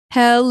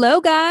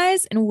Hello,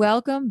 guys, and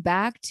welcome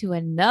back to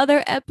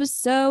another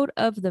episode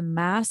of the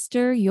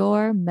Master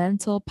Your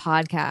Mental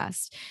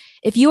podcast.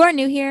 If you are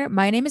new here,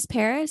 my name is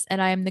Paris,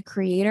 and I am the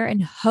creator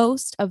and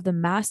host of the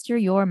Master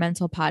Your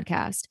Mental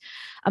podcast.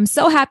 I'm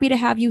so happy to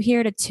have you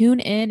here to tune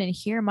in and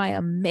hear my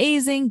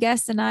amazing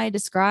guests and I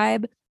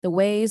describe the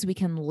ways we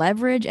can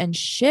leverage and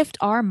shift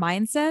our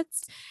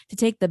mindsets to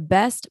take the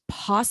best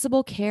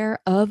possible care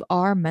of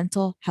our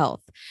mental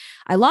health.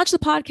 I launched the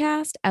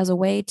podcast as a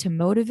way to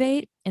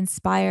motivate,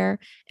 inspire,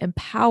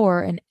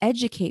 empower, and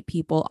educate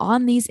people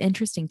on these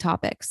interesting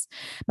topics.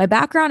 My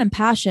background and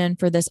passion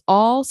for this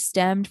all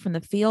stemmed from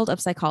the field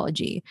of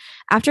psychology.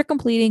 After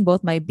completing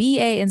both my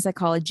BA in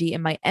psychology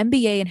and my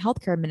MBA in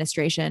healthcare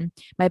administration,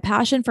 my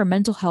passion for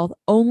mental health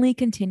only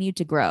continued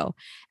to grow.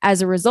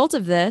 As a result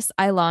of this,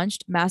 I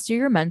launched Master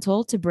Your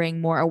Mental to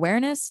bring more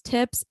awareness,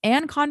 tips,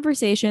 and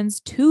conversations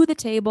to the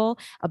table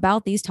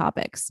about these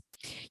topics.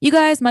 You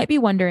guys might be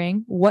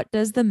wondering, what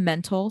does the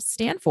mental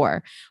stand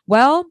for?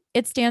 Well,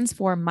 it stands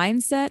for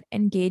mindset,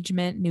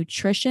 engagement,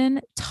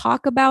 nutrition,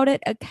 talk about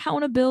it,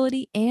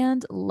 accountability,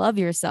 and love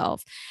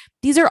yourself.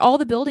 These are all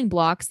the building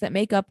blocks that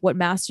make up what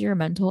Master Your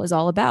Mental is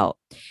all about.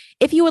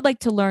 If you would like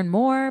to learn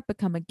more,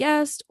 become a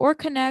guest, or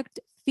connect,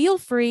 feel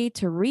free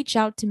to reach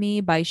out to me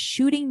by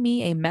shooting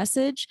me a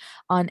message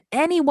on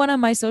any one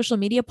of my social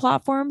media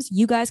platforms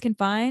you guys can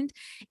find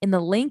in the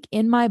link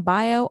in my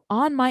bio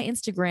on my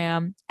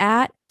Instagram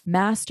at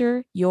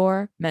Master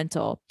Your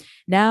Mental.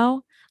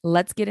 Now,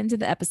 let's get into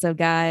the episode,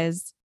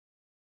 guys.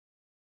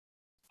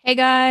 Hey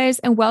guys,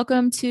 and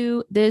welcome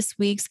to this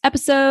week's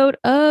episode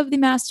of the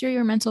Master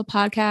Your Mental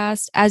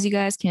podcast. As you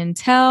guys can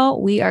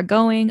tell, we are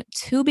going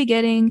to be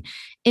getting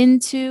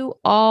into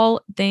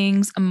all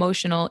things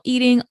emotional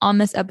eating on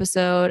this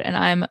episode. And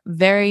I'm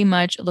very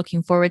much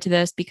looking forward to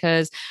this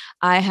because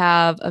I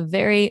have a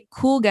very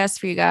cool guest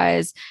for you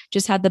guys.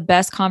 Just had the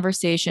best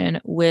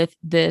conversation with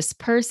this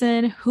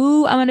person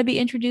who I'm going to be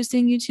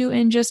introducing you to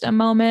in just a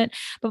moment.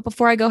 But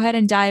before I go ahead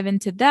and dive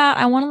into that,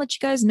 I want to let you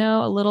guys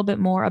know a little bit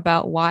more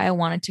about why I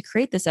wanted to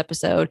create this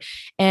episode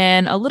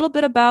and a little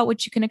bit about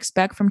what you can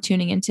expect from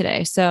tuning in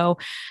today. So,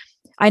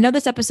 I know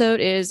this episode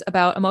is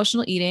about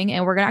emotional eating,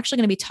 and we're actually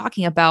going to be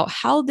talking about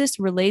how this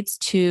relates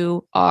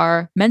to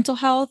our mental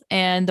health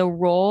and the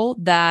role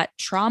that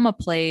trauma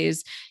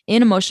plays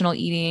in emotional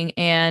eating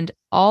and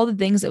all the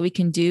things that we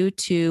can do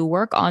to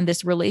work on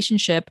this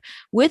relationship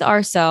with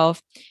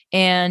ourselves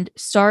and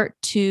start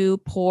to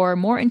pour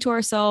more into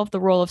ourselves, the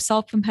role of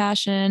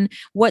self-compassion,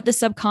 what the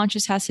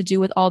subconscious has to do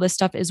with all this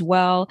stuff as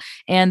well.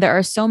 And there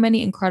are so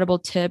many incredible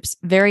tips,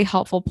 very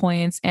helpful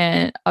points,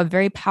 and a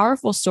very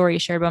powerful story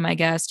shared by my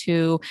guest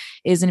who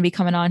is going to be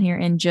coming on here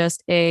in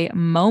just a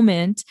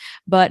moment.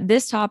 But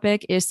this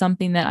topic is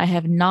something that I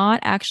have not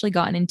actually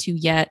gotten into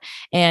yet.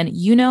 And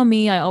you know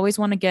me, I always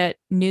want to get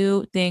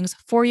new things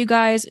for you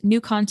guys,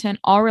 new content,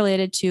 all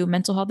related to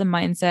mental health and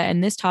mindset.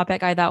 And this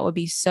topic I thought would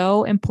be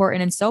so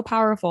important and so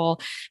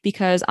powerful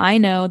because I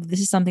know that this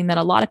is something that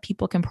a lot of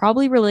people can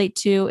probably relate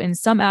to in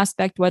some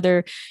aspect,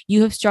 whether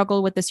you have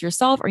struggled with this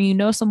yourself or you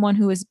know someone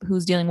who's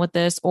dealing with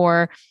this,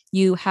 or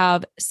you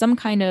have some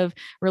kind of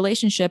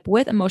relationship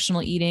with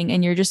emotional eating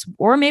and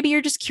or maybe you're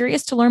just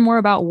curious to learn more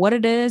about what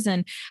it is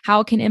and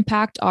how it can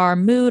impact our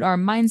mood, our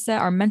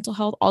mindset, our mental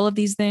health, all of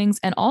these things,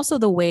 and also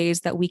the ways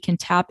that we can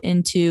tap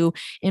into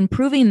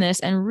improving this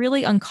and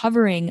really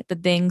uncovering the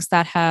things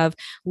that have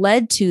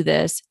led to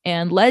this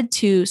and led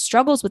to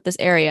struggles with this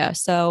area.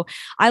 So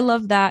I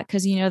love that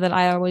because you know that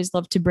I always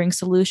love to bring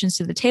solutions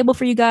to the table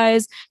for you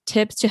guys,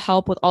 tips to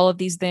help with all of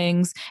these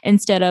things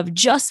instead of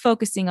just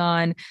focusing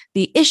on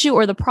the issue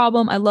or the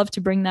problem. I love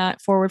to bring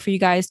that forward for you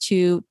guys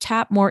to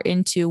tap more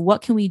into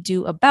what can we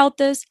do about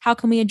this? How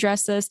can we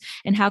address this?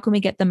 And how can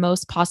we get the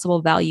most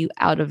possible value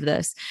out of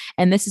this?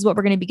 And this is what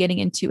we're going to be getting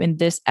into in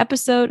this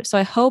episode. So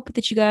I hope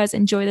that you guys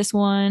enjoy this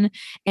one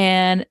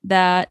and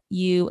that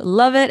you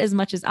love it as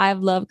much as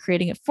I've loved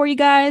creating it for you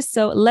guys.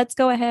 So let's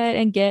go ahead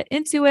and get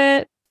into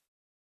it.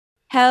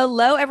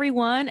 Hello,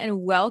 everyone,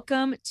 and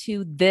welcome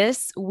to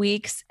this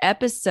week's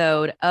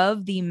episode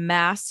of the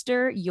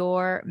Master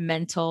Your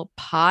Mental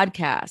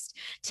podcast.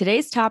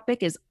 Today's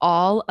topic is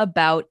all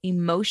about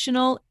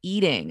emotional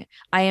eating.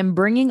 I am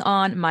bringing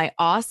on my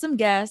awesome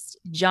guest,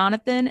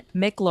 Jonathan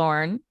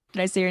McLaurin.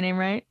 Did I say your name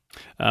right?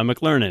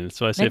 McLernan.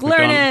 So I say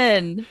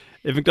McLernan.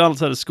 If McDonald's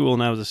had a school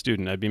and I was a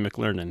student, I'd be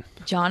McLernan.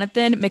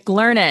 Jonathan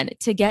McLernan,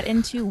 to get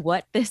into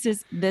what this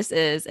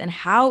is and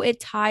how it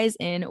ties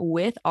in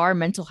with our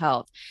mental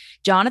health.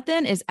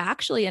 Jonathan is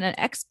actually an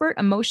expert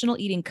emotional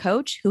eating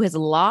coach who has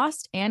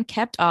lost and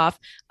kept off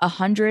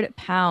 100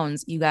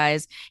 pounds, you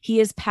guys. He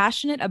is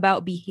passionate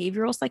about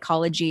behavioral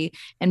psychology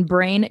and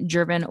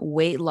brain-driven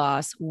weight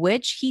loss,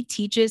 which he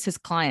teaches his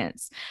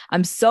clients.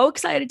 I'm so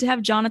excited to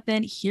have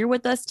Jonathan here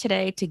with us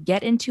today to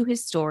get into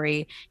his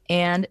story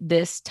and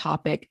this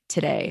topic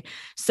today.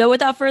 So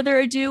without further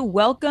ado,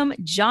 welcome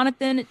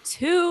Jonathan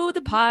to the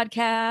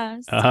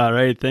podcast. All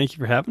right. Thank you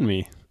for having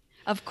me.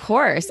 Of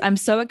course. I'm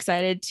so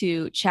excited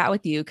to chat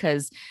with you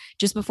because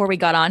just before we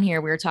got on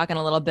here, we were talking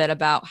a little bit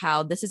about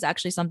how this is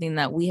actually something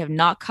that we have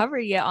not covered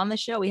yet on the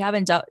show. We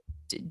haven't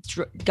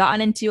gotten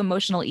into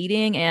emotional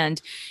eating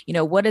and,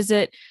 what is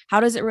it?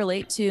 How does it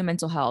relate to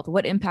mental health?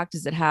 What impact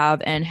does it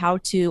have and how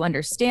to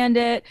understand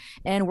it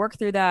and work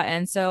through that?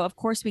 And so, of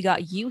course, we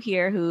got you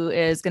here who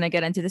is going to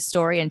get into the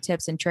story and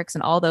tips and tricks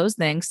and all those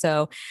things.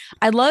 So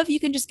I'd love if you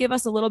can just give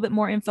us a little bit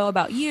more info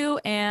about you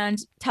and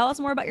tell us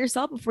more about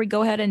yourself before we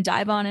go ahead and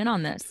dive on in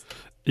on this.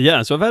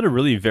 Yeah, so I've had a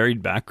really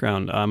varied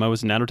background. I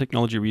was a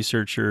nanotechnology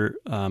researcher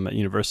at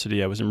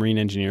university. I was a marine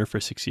engineer for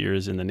 6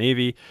 years in the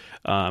Navy.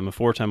 I'm a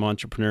four-time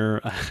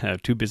entrepreneur. I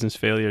have two business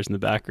failures in the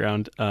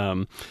background.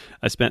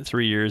 I spent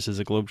 3 years as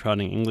a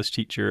globetrotting English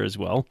teacher as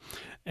well.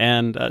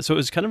 And so it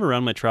was kind of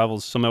around my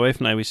travels. So my wife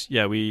and I,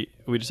 we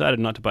decided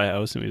not to buy a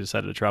house and we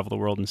decided to travel the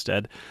world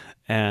instead.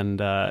 And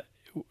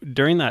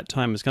during that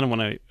time is kind of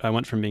when I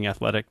went from being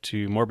athletic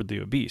to morbidly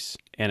obese.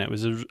 And it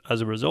was as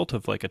a result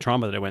of like a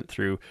trauma that I went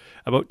through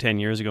about 10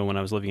 years ago when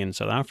I was living in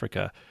South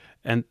Africa.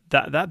 And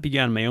that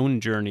began my own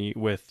journey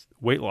with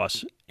weight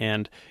loss.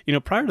 And,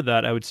 prior to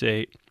that, I would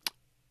say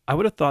I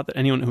would have thought that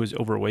anyone who was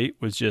overweight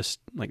was just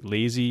like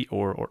lazy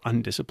or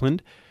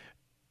undisciplined.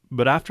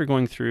 But after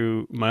going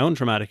through my own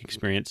traumatic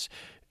experience,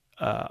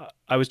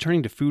 I was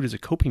turning to food as a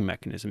coping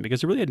mechanism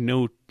because I really had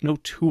no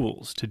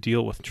tools to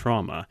deal with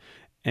trauma.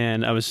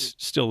 And I was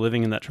still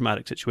living in that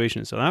traumatic situation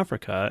in South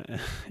Africa.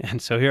 And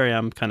so here I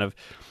am kind of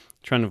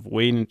trying to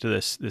wade into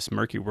this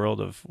murky world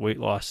of weight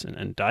loss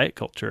and diet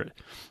culture.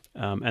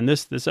 And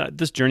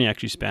this journey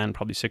actually spanned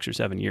probably 6 or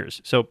 7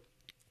 years. So,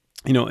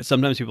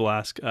 sometimes people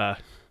ask,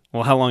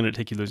 well, how long did it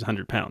take you to lose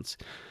 100 pounds?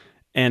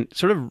 And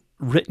sort of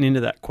written into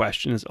that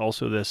question is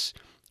also this,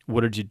 what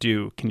did you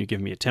do? Can you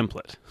give me a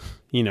template?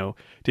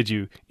 Did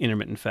you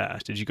intermittent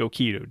fast? Did you go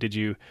keto? Did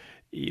you,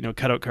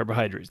 cut out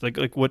carbohydrates?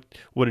 Like what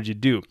did you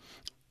do?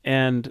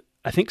 And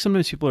I think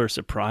sometimes people are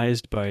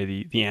surprised by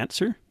the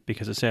answer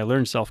because they say, I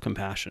learned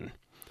self-compassion.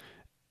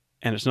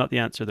 And it's not the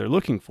answer they're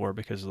looking for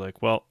because like,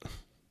 well,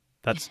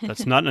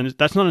 that's not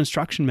an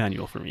instruction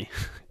manual for me,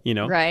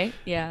 Right.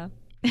 Yeah.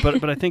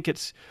 But I think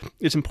it's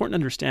important to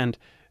understand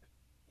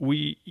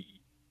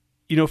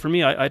for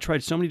me, I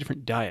tried so many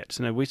different diets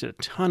and I wasted a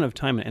ton of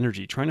time and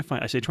energy trying to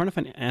find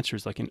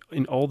answers like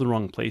in all the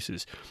wrong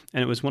places.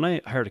 And it was when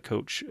I hired a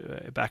coach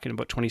back in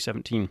about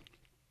 2017.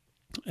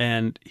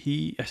 And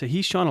he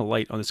shone a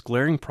light on this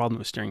glaring problem that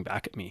was staring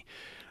back at me.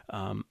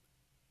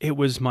 It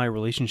was my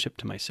relationship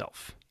to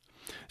myself.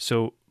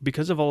 So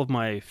because of all of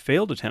my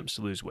failed attempts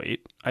to lose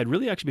weight, I'd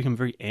really actually become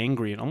very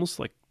angry and almost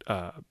like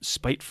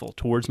spiteful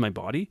towards my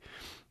body.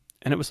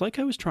 And it was like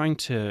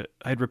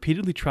I'd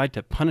repeatedly tried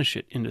to punish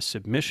it into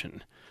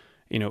submission,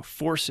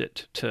 force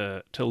it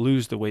to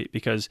lose the weight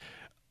because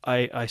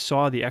I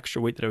saw the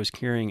extra weight that I was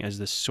carrying as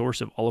the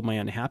source of all of my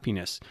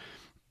unhappiness.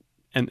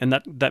 And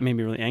that made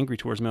me really angry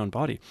towards my own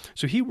body.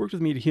 So he worked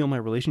with me to heal my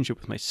relationship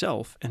with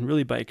myself and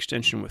really by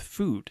extension with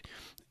food.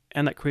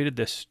 And that created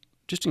this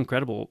just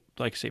incredible,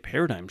 like say,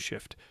 paradigm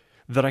shift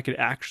that I could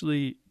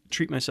actually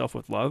treat myself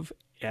with love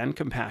and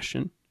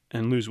compassion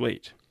and lose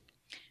weight.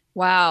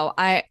 Wow.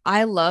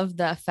 I love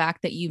the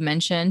fact that you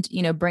mentioned,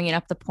 bringing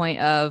up the point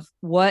of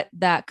what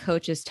that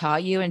coach has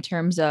taught you in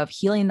terms of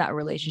healing that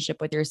relationship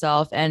with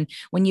yourself. And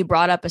when you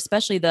brought up,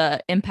 especially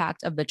the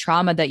impact of the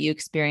trauma that you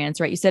experienced,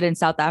 right? You said in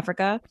South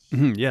Africa.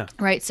 Mm-hmm, yeah.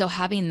 Right. So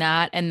having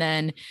that and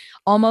then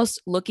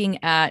almost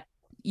looking at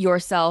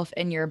yourself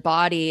and your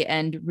body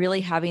and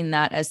really having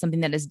that as something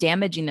that is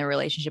damaging the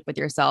relationship with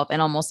yourself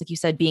and almost like you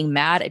said being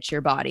mad at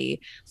your body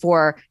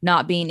for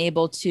not being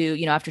able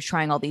to after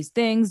trying all these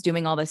things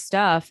doing all this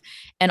stuff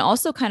and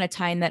also kind of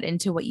tying that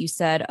into what you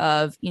said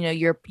of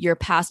your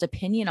past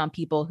opinion on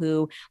people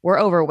who were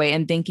overweight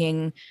and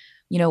thinking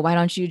why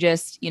don't you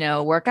just,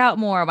 work out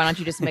more? Why don't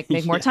you just make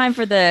more time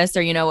for this?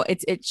 Or,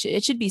 it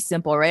should be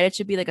simple, right? It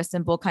should be like a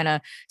simple kind of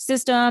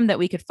system that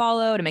we could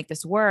follow to make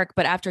this work.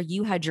 But after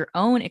you had your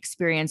own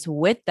experience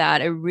with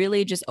that, it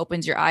really just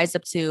opens your eyes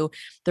up to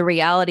the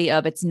reality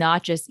of it's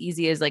not just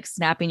easy as like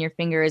snapping your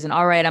fingers and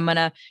all right, I'm going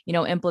to,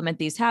 implement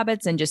these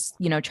habits and just,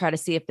 try to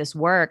see if this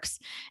works.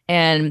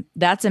 And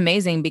that's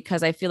amazing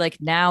because I feel like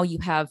now you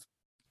have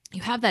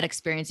that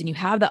experience and you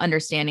have the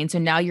understanding. So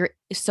now you're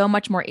so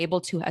much more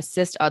able to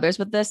assist others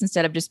with this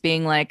instead of just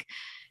being like,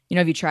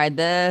 have you tried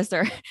this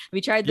or have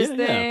you tried this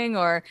thing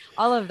or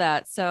all of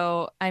that.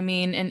 So, I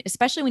mean, and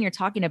especially when you're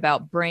talking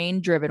about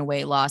brain driven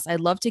weight loss, I'd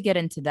love to get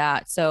into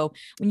that. So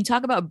when you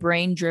talk about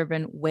brain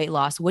driven weight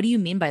loss, what do you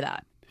mean by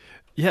that?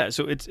 Yeah,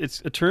 so it's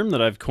a term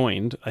that I've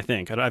coined, I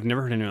think. I've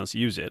never heard anyone else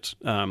use it.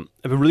 But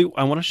really,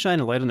 I want to shine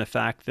a light on the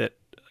fact that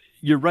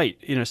you're right,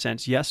 in a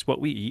sense. Yes,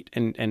 what we eat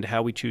and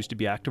how we choose to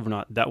be active or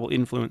not, that will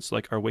influence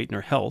like our weight and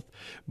our health,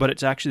 but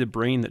it's actually the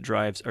brain that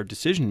drives our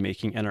decision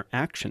making and our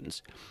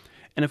actions.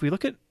 And if we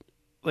look at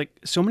like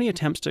so many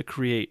attempts to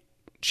create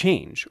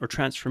change or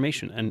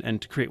transformation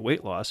and to create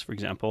weight loss, for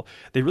example,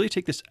 they really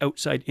take this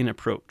outside in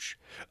approach.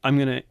 I'm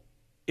going to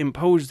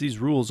impose these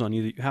rules on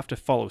you that you have to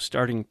follow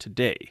starting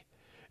today.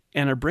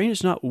 And our brain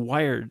is not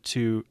wired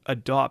to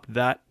adopt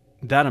that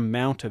that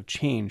amount of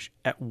change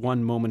at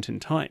one moment in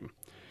time.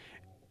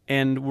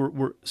 And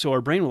so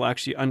our brain will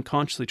actually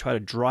unconsciously try to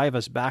drive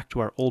us back to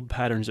our old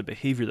patterns of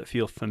behavior that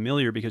feel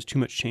familiar, because too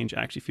much change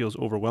actually feels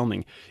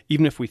overwhelming,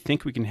 even if we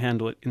think we can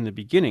handle it in the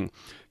beginning.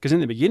 Because in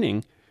the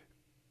beginning,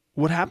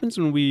 what happens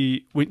when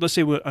let's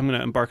say I'm going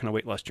to embark on a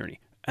weight loss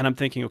journey, and I'm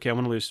thinking, okay, I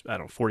want to lose,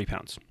 40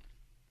 pounds.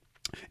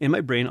 In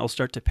my brain, I'll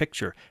start to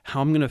picture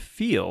how I'm going to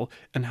feel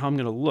and how I'm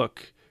going to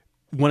look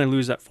when I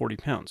lose that 40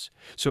 pounds.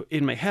 So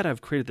in my head,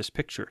 I've created this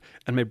picture,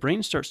 and my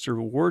brain starts to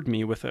reward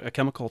me with a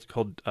chemical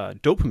called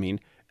dopamine,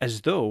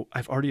 as though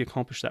I've already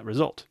accomplished that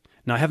result.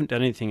 Now, I haven't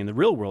done anything in the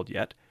real world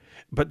yet,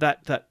 but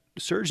that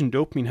surge in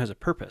dopamine has a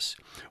purpose.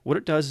 What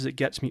it does is it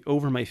gets me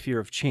over my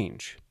fear of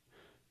change,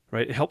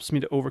 right? It helps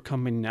me to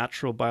overcome my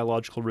natural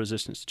biological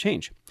resistance to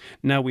change.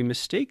 Now, we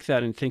mistake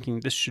that in thinking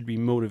this should be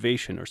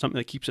motivation or something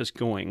that keeps us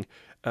going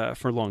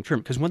for long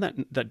term, because when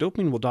that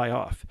dopamine will die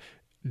off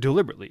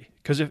deliberately,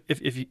 because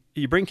if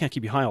your brain can't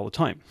keep you high all the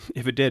time.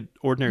 If it did,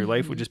 ordinary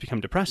life would just become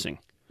depressing.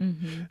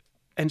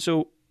 And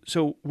so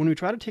when we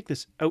try to take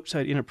this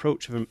outside-in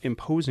approach of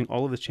imposing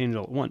all of this change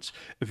all at once,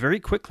 very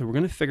quickly we're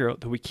going to figure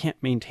out that we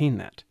can't maintain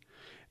that.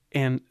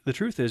 And the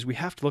truth is, we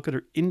have to look at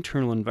our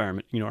internal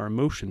environment, our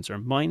emotions, our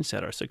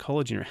mindset, our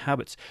psychology, and our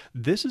habits.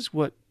 This is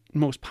what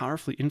most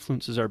powerfully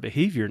influences our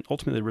behavior and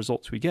ultimately the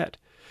results we get.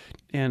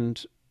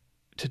 And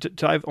to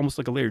dive almost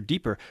like a layer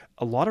deeper,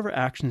 a lot of our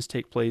actions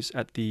take place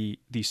at the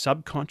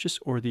subconscious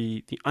or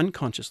the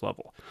unconscious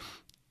level.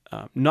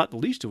 Not the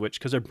least of which,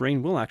 because our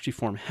brain will actually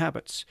form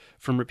habits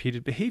from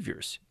repeated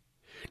behaviors.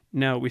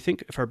 Now, we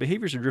think if our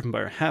behaviors are driven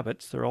by our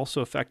habits, they're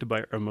also affected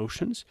by our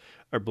emotions,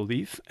 our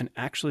belief, and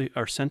actually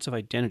our sense of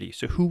identity,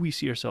 so who we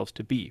see ourselves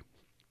to be.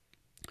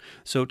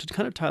 So to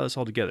kind of tie this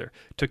all together,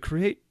 to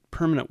create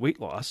permanent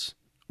weight loss,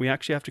 we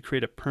actually have to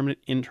create a permanent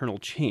internal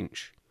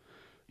change.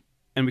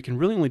 And we can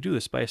really only do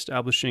this by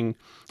establishing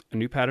a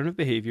new pattern of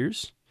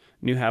behaviors,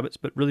 new habits,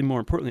 but really more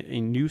importantly, a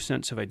new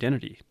sense of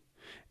identity.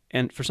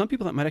 And for some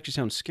people, that might actually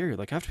sound scary,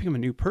 like I have to become a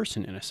new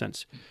person in a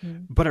sense.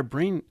 But our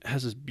brain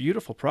has this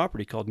beautiful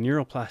property called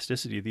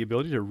neuroplasticity, the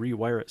ability to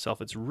rewire itself.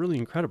 It's really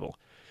incredible.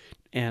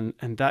 And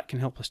that can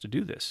help us to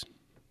do this.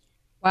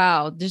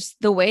 Wow,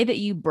 just the way that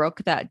you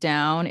broke that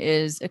down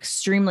is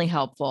extremely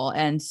helpful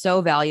and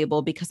so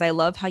valuable, because I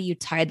love how you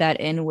tied that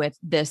in with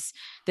this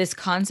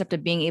concept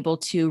of being able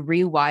to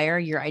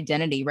rewire your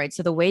identity, right?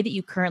 So the way that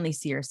you currently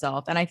see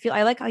yourself. And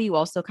I like how you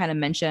also kind of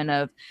mention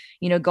of,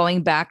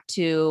 going back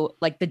to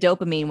like the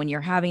dopamine when you're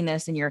having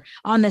this and you're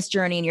on this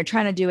journey and you're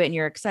trying to do it and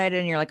you're excited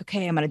and you're like,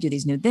 okay, I'm going to do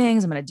these new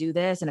things. I'm going to do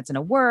this and it's going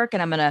to work.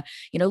 And I'm going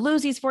to,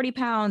 lose these 40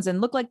 pounds and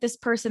look like this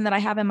person that I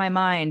have in my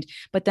mind.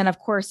 But then of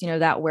course,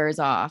 that wears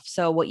off.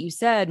 So what you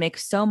said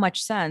makes so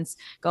much sense,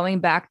 going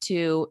back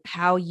to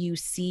how you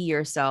see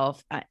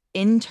yourself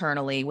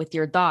internally with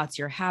your thoughts,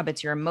 your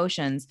habits, your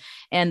emotions,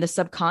 and the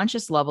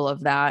subconscious level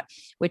of that,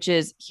 which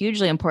is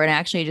hugely important. I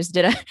actually just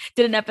did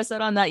an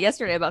episode on that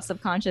yesterday about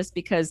subconscious,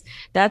 because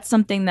that's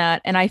something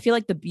that, and I feel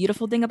like the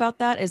beautiful thing about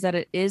that is that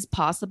it is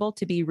possible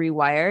to be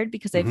rewired,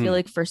 because I feel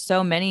like for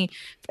so many,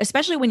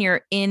 especially when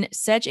you're in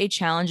such a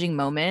challenging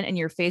moment and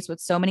you're faced with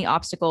so many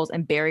obstacles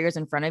and barriers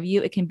in front of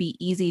you, it can be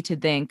easy to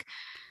think,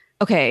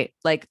 okay,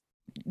 like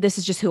this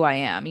is just who I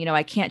am.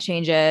 I can't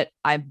change it.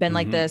 I've been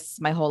like this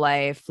my whole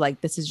life.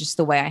 Like, this is just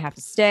the way I have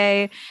to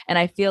stay. And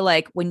I feel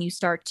like when you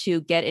start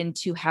to get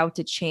into how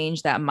to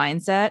change that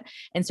mindset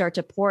and start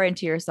to pour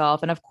into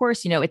yourself, and of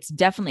course, it's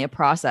definitely a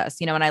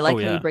process, and I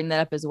like how you bring that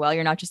up as well.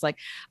 You're not just like,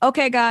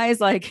 okay, guys,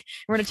 like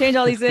we're going to change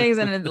all these things.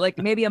 And like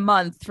maybe a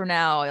month from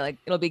now, like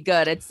it'll be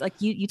good. It's like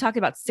you talked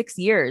about 6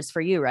 years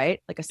for you, right?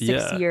 Like a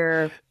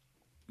 6-year.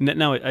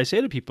 Now I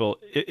say to people,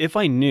 if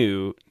I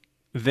knew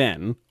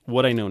then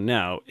what I know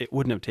now, it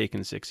wouldn't have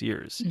taken 6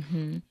 years.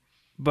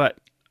 But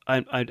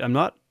I'm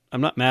not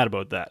mad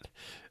about that.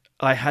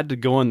 I had to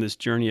go on this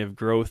journey of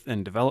growth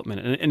and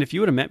development. And if you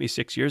would have met me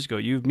 6 years ago,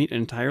 you'd meet an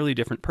entirely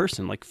different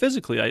person. Like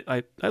physically,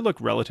 I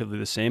look relatively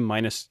the same,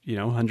 minus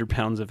 100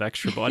 pounds of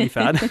extra body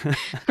fat.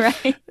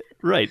 Right.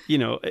 Right.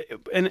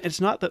 And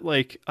it's not that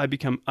like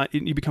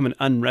you become an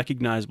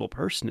unrecognizable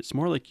person. It's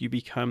more like you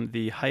become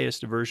the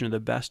highest version of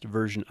the best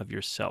version of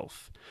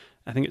yourself.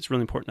 I think it's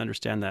really important to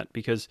understand that,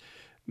 because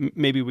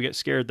maybe we get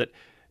scared that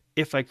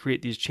if I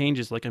create these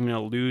changes, like I'm going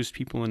to lose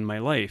people in my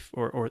life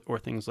or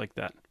things like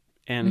that.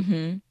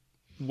 And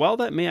while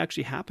that may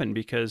actually happen,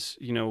 because,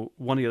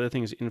 one of the other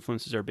things that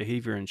influences our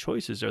behavior and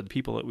choices are the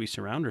people that we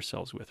surround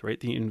ourselves with, right?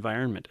 The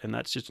environment. And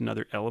that's just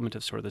another element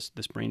of sort of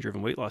this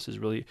brain-driven weight loss, is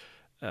really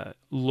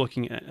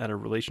looking at our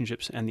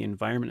relationships and the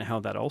environment and how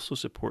that also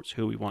supports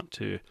who we want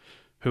to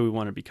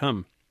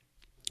become.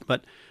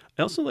 But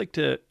I also like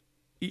to,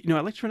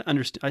 I like to try to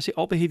understand. I say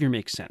all behavior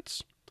makes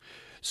sense.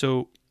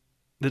 So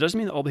that doesn't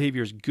mean that all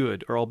behavior is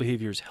good or all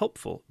behavior is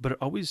helpful, but it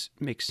always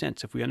makes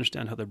sense if we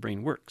understand how the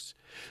brain works.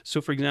 So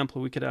for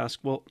example, we could ask,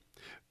 well,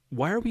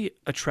 why are we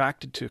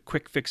attracted to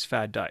quick fix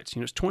fad diets?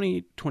 It's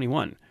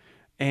 2021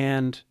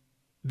 and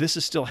this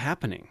is still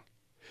happening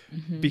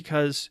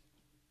because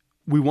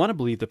we want to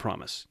believe the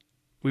promise.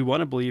 we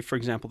want to believe, for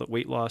example, that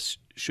weight loss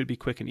should be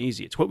quick and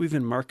easy. It's what we've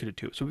been marketed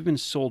to. So we've been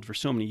sold for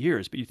so many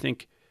years. But you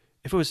think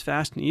if it was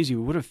fast and easy,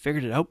 we would have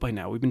figured it out by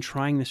now. We've been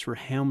trying this for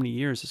how many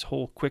years, this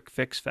whole quick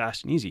fix,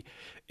 fast and easy.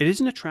 It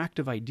is an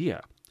attractive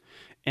idea.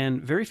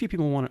 And very few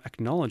people want to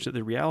acknowledge that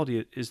the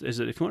reality is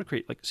that if you want to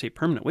create, like, say,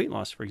 permanent weight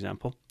loss, for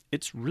example,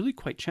 it's really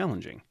quite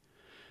challenging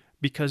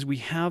because we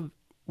have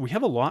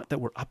a lot that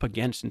we're up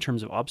against in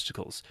terms of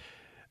obstacles.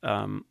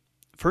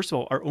 First of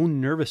all, our own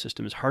nervous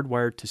system is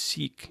hardwired to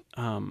seek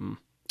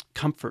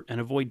comfort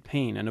and avoid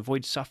pain and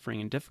avoid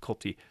suffering and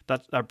difficulty.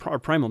 That's our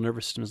primal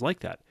nervous system is like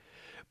that.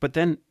 But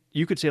then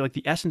you could say, like,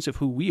 the essence of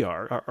who we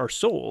are, our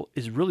soul,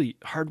 is really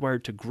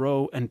hardwired to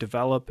grow and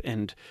develop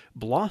and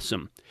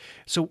blossom.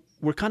 So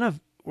we're kind of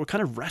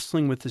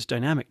wrestling with this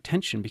dynamic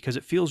tension because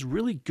it feels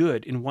really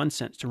good in one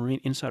sense to remain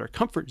inside our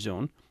comfort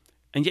zone,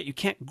 and yet you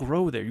can't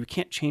grow there. You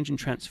can't change and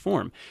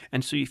transform.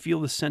 And so you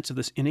feel the sense of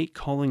this innate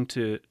calling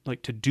to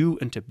do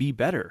and to be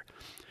better.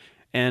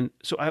 And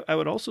so I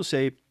would also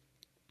say,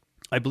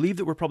 I believe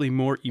that we're probably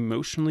more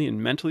emotionally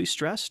and mentally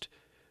stressed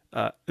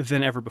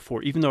than ever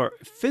before, even though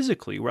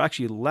physically we're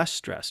actually less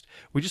stressed.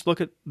 We just look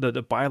at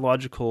the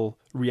biological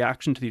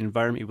reaction to the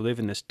environment. We live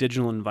in this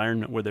digital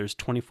environment where there's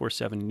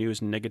 24/7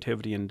 news and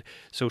negativity and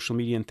social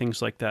media and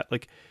things like that.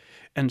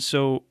 And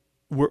so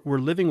we're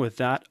living with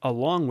that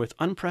along with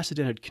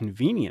unprecedented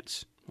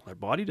convenience. Well, our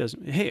body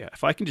doesn't. Hey,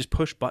 if I can just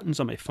push buttons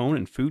on my phone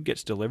and food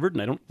gets delivered,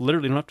 and I don't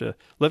have to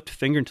lift a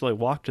finger until I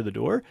walk to the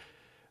door,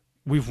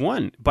 we've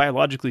won,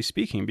 biologically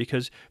speaking,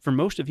 because for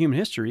most of human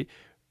history,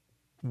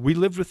 we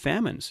lived with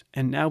famines,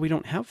 and now we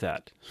don't have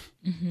that.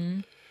 Mm-hmm.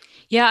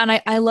 Yeah.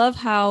 And I love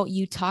how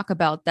you talk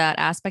about that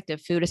aspect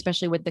of food,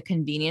 especially with the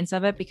convenience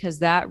of it, because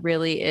that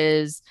really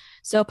is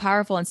so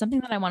powerful. And something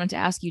that I wanted to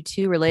ask you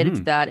too, related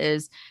to that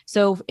is,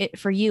 so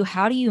for you,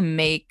 how do you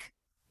make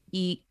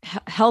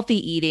healthy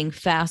eating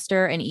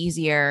faster and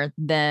easier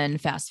than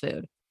fast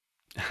food?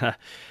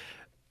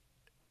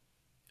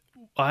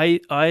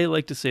 I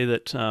like to say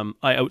that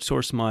I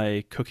outsource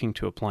my cooking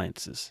to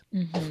appliances.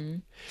 Mm-hmm.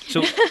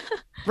 So,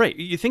 right,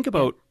 you think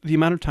about the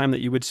amount of time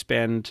that you would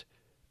spend,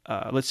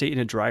 let's say, in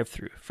a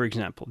drive-through, for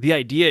example. The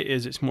idea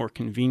is it's more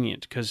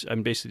convenient because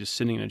I'm basically just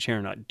sitting in a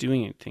chair not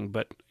doing anything.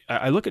 But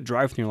I look at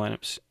drive-through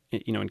lineups,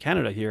 in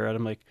Canada here, and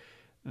I'm like,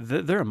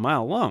 they're a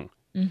mile long.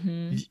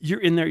 Mm-hmm. You're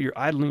in there, you're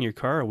idling your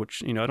car,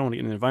 which, I don't want to get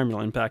into the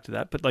environmental impact of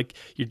that, but like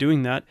you're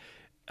doing that,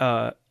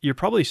 you're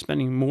probably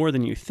spending more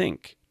than you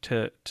think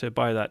to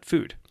buy that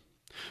food.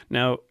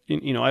 Now,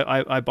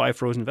 I buy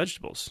frozen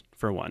vegetables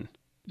for one.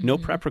 No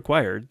Mm-hmm. prep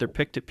required. They're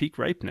picked at peak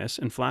ripeness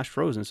and flash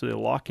frozen, so they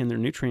lock in their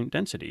nutrient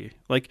density.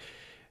 Like,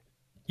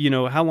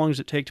 how long does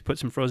it take to put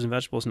some frozen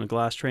vegetables in a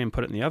glass tray and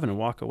put it in the oven and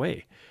walk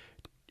away?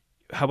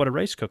 How about a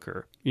rice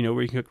cooker,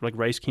 where you can cook like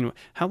rice, quinoa?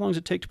 How long does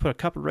it take to put a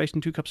cup of rice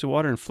in 2 cups of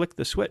water and flick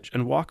the switch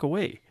and walk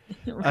away?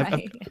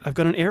 Right. I've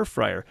got an air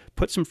fryer.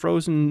 Put some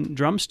frozen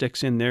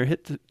drumsticks in there,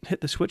 hit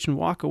the switch and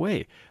walk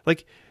away.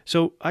 Like,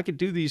 so I could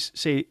do these,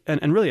 say,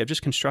 and really I've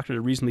just constructed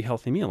a reasonably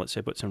healthy meal. Let's say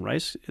I put some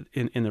rice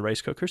in the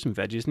rice cooker, some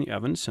veggies in the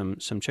oven, some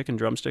chicken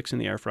drumsticks in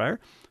the air fryer.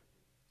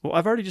 Well,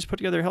 I've already just put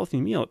together a healthy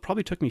meal. It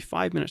probably took me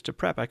 5 minutes to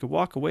prep. I could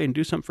walk away and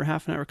do something for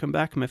half an hour, come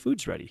back, and my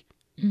food's ready.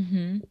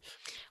 Mm-hmm.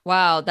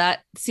 Wow.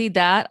 That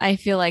I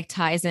feel like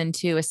ties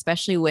into,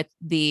 especially with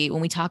when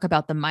we talk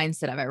about the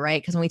mindset of it,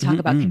 right? Because when we talk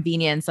about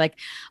convenience, like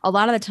a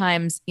lot of the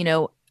times,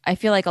 I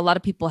feel like a lot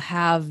of people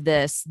have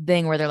this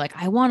thing where they're like,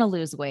 I want to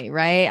lose weight,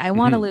 right? I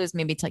want to lose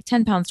maybe it's like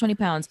 10 pounds, 20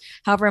 pounds,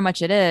 however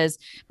much it is.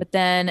 But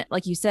then,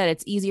 like you said,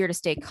 it's easier to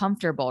stay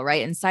comfortable,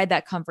 right? Inside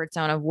that comfort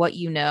zone of what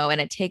you know.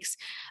 And it takes,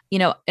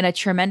 in a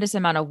tremendous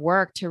amount of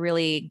work to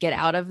really get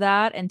out of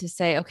that and to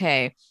say,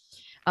 okay,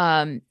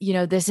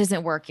 this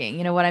isn't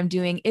working. What I'm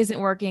doing isn't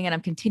working, and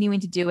I'm continuing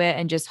to do it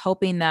and just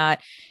hoping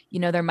that,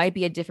 there might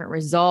be a different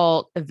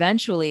result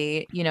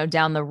eventually,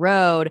 down the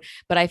road.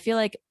 But I feel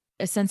like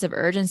a sense of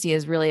urgency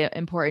is really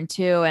important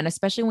too. And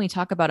especially when we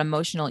talk about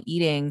emotional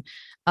eating,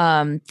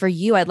 for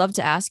you, I'd love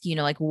to ask you,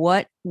 like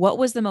what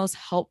was the most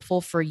helpful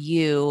for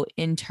you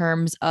in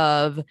terms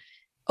of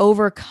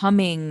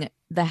overcoming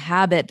the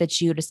habit that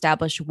you had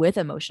established with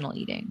emotional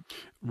eating?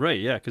 Right,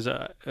 yeah, because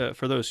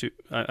for those who,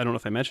 I don't know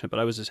if I mentioned it, but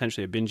I was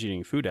essentially a binge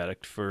eating food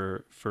addict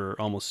for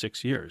almost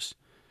 6 years.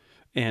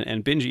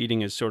 And binge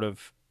eating is sort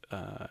of,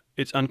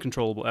 it's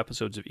uncontrollable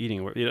episodes of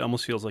eating where it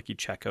almost feels like you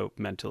check out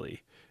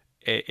mentally.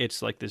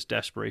 It's like this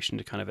desperation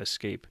to kind of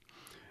escape.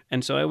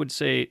 And so I would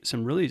say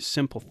some really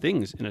simple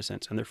things in a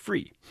sense, and they're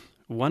free.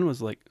 One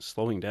was like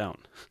slowing down.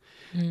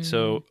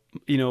 So,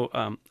 I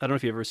don't know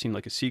if you've ever seen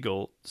like a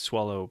seagull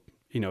swallow,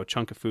 a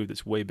chunk of food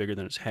that's way bigger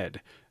than its head.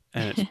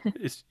 And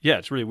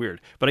it's really weird.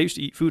 But I used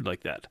to eat food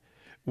like that,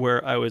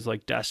 where I was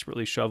like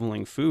desperately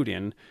shoveling food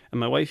in. And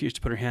my wife used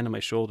to put her hand on my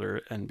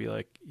shoulder and be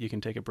like, you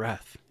can take a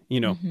breath,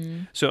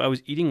 So I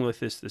was eating with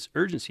this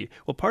urgency.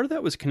 Well, part of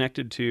that was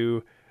connected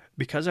to,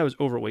 because I was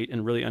overweight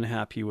and really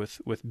unhappy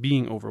with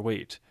being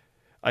overweight,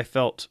 I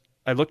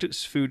looked at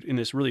food in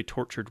this really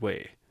tortured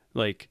way.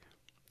 Like,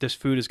 this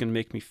food is going to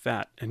make me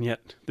fat, and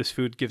yet this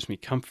food gives me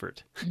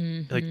comfort.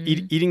 Like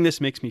eating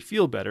this makes me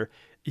feel better,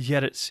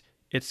 yet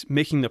it's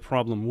making the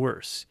problem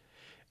worse.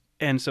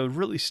 And so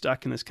really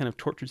stuck in this kind of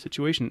tortured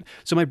situation.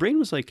 So my brain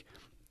was like,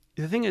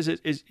 the thing is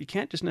you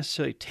can't just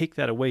necessarily take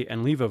that away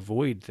and leave a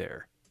void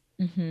there.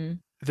 Mm-hmm.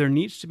 There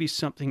needs to be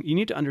something. You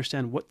need to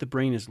understand what the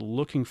brain is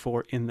looking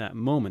for in that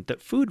moment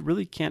that food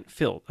really can't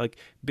fill. Like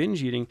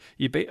binge eating,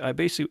 I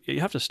basically,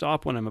 you have to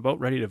stop when I'm about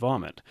ready to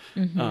vomit.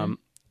 Mm-hmm.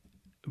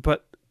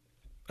 But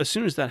as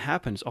soon as that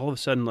happens, all of a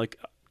sudden, like,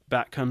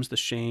 back comes the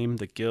shame,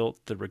 the guilt,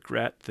 the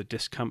regret, the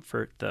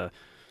discomfort, and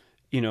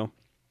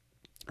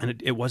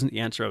it wasn't the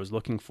answer I was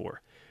looking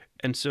for.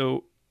 And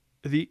so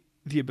the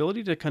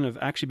ability to kind of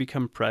actually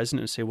become present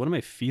and say, what am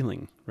I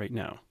feeling right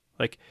now?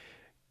 Like,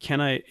 can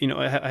I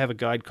have a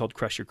guide called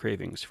Crush Your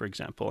Cravings, for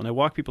example, and I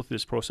walk people through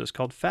this process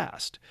called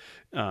FAST.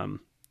 And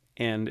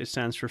it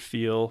stands for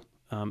feel,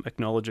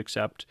 acknowledge,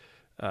 accept,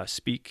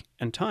 speak,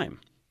 and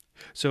time.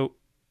 So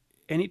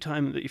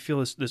anytime that you feel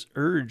this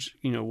urge,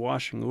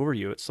 washing over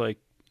you, it's like,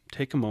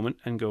 take a moment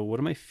and go,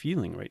 what am I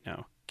feeling right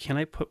now? Can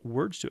I put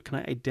words to it? Can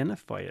I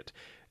identify it?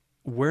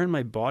 Where in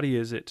my body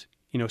is it?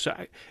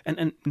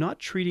 And not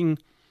treating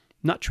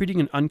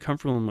an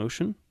uncomfortable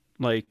emotion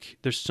like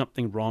there's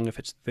something wrong if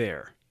it's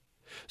there.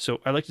 So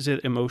I like to say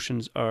that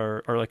emotions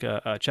are like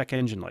a check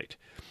engine light,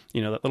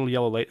 that little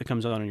yellow light that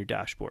comes on your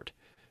dashboard.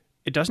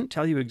 It doesn't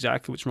tell you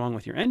exactly what's wrong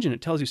with your engine.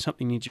 It tells you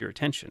something needs your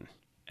attention.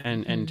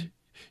 And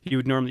you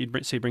would normally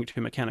say bring it to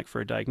a mechanic for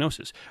a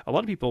diagnosis. A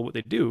lot of people, what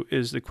they do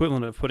is the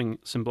equivalent of putting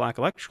some black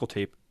electrical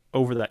tape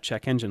over that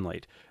check engine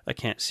light. I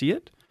can't see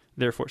it,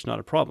 therefore it's not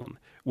a problem.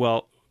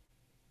 Well,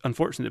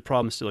 unfortunately, the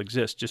problem still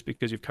exists. Just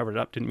because you've covered it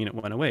up didn't mean it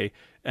went away.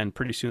 And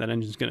pretty soon that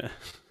engine's going to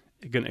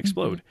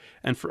explode.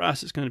 Mm-hmm. And for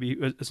us, it's going to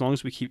be, as long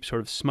as we keep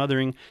sort of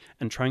smothering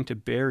and trying to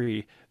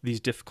bury these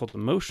difficult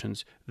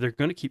emotions, they're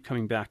going to keep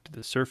coming back to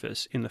the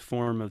surface in the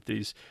form of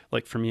these,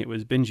 like for me, it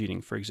was binge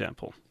eating, for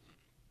example.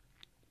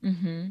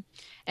 Mm-hmm.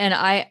 And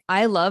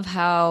I love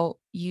how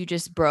you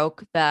just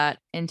broke that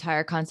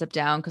entire concept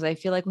down, because I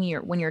feel like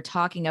when you're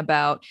talking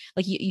about,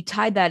 like, you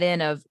tied that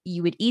in of,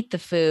 you would eat the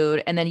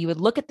food and then you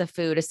would look at the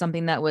food as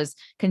something that was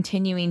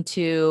continuing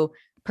to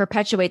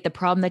perpetuate the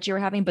problem that you were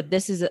having, but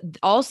this is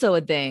also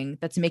a thing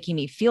that's making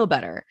me feel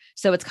better.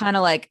 So it's kind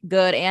of like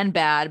good and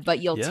bad,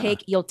 but you'll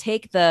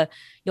take the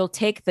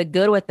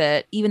good with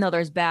it, even though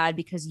there's bad,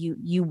 because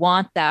you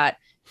want that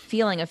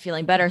feeling of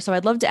feeling better. So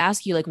I'd love to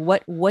ask you, like,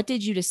 what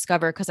did you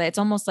discover? Because it's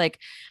almost like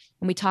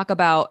when we talk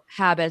about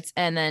habits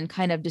and then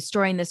kind of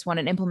destroying this one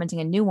and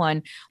implementing a new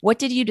one, what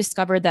did you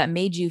discover that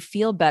made you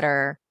feel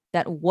better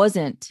that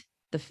wasn't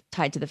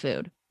tied to the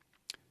food?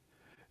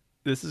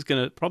 This is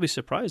going to probably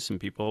surprise some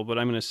people, but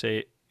I'm going to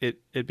say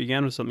it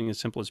began with something as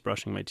simple as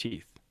brushing my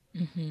teeth.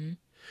 Mm-hmm.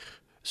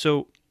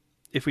 So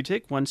if we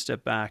take one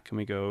step back and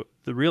we go,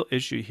 the real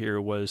issue here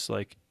was,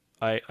 like,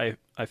 I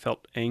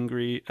felt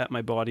angry at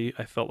my body.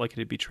 I felt like it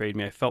had betrayed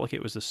me. I felt like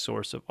it was the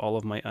source of all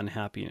of my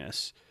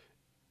unhappiness.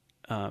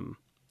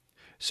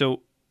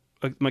 So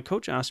my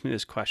coach asked me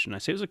this question. I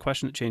say it was a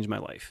question that changed my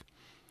life.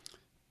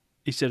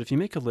 He said, if you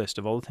make a list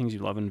of all the things you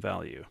love and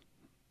value,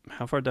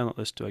 how far down that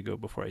list do I go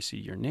before I see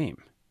your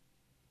name?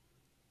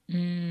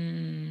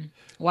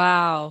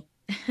 Wow.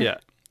 Yeah.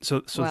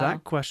 So wow.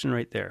 That question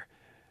right there,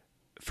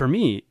 for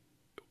me,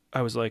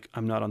 I was like,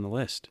 I'm not on the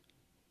list.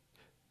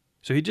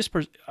 So he just,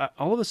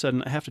 all of a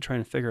sudden, I have to try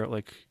and figure out,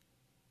 like,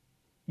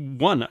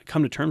 one,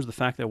 come to terms with the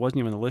fact that I wasn't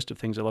even on the list of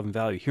things I love and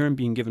value. Here I'm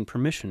being given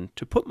permission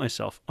to put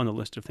myself on the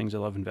list of things I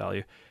love and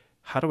value.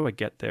 How do I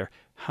get there?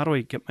 How do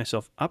I get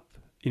myself up,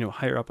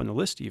 higher up on the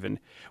list even?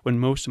 When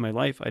most of my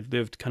life I'd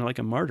lived kind of like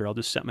a martyr. I'll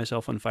just set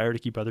myself on fire to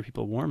keep other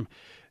people warm.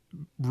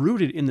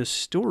 Rooted in the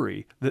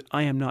story that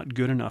I am not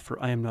good enough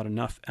or I am not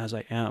enough as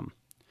I am.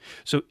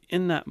 So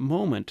in that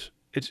moment,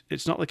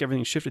 it's not like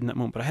everything shifted in that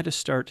moment, but I had to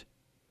start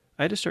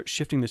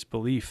shifting this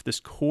belief,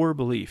 this core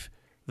belief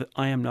that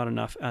I am not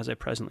enough as I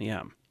presently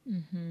am.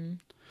 Mm-hmm.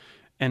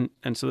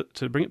 And so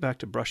to bring it back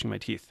to brushing my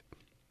teeth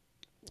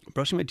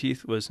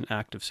was an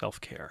act of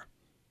self-care.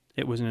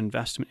 It was an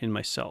investment in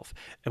myself.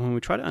 And when we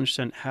try to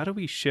understand, how do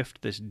we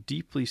shift this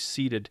deeply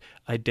seated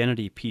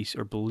identity piece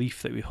or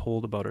belief that we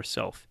hold about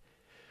ourselves?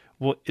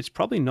 Well, it's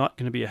probably not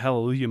going to be a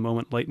hallelujah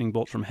moment, lightning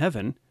bolt from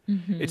heaven.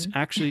 Mm-hmm. It's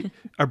actually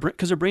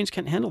because our brains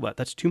can't handle that.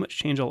 That's too much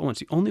change all at once.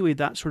 The only way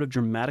that sort of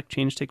dramatic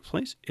change takes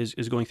place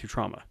is going through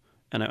trauma.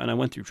 And I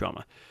went through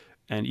trauma.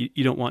 And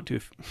you don't want to,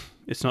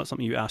 it's not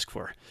something you ask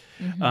for.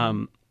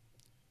 Mm-hmm.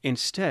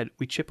 Instead,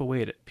 we chip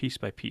away at it piece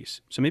by piece.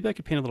 So maybe I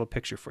could paint a little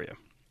picture for you.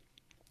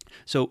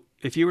 So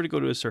if you were to go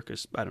to a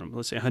circus, I don't know,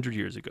 let's say 100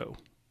 years ago,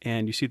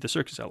 and you see the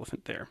circus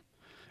elephant there,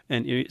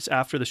 and it's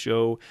after the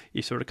show,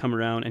 you sort of come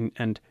around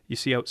and you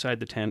see outside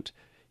the tent,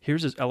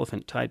 here's this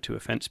elephant tied to a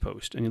fence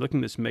post, and you're looking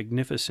at this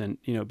magnificent,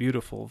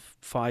 beautiful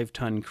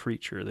 5-ton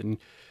creature. Then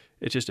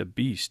it's just a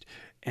beast,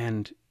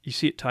 and you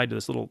see it tied to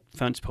this little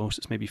fence post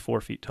that's maybe 4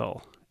 feet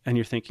tall, and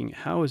you're thinking,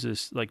 how is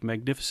this, like,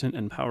 magnificent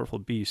and powerful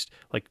beast,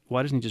 like,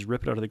 why doesn't he just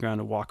rip it out of the ground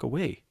and walk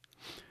away?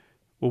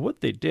 Well,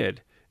 what they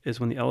did is,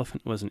 when the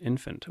elephant was an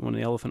infant, when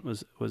the elephant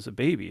was a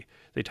baby,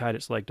 they tied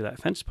its leg to that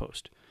fence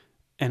post.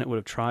 and it would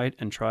have tried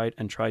and tried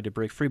and tried to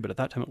break free, but at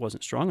that time it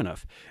wasn't strong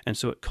enough. And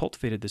so it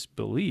cultivated this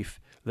belief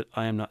that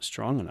I am not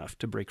strong enough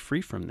to break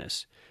free from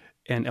this.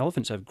 And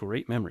elephants have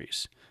great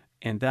memories,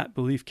 and that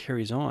belief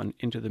carries on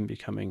into them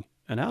becoming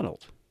an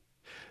adult.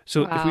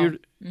 So if we Wow.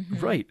 were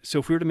right, so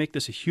if we were to make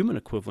this a human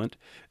equivalent,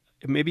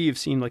 maybe you've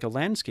seen like a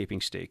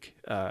landscaping stake.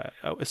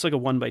 It's like a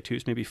 1x2.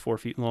 It's maybe 4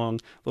 feet long,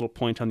 little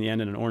point on the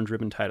end, and an orange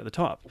ribbon tied at the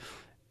top.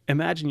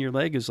 Imagine your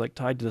leg is like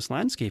tied to this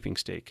landscaping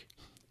stake,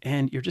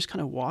 and you're just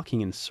kind of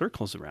walking in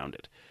circles around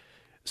it.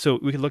 So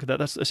we could look at that.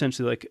 That's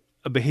essentially like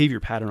a behavior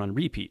pattern on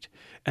repeat.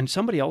 And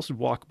somebody else would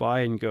walk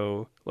by and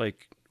go,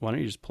 like, why don't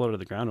you just pull it out of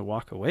the ground and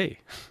walk away?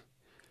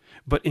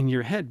 But in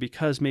your head,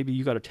 because maybe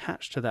you got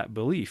attached to that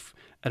belief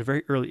at a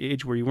very early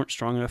age where you weren't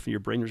strong enough and your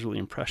brain was really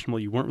impressionable,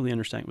 you weren't really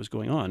understanding what was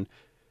going on,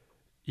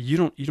 you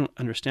don't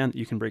understand that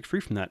you can break free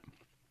from that.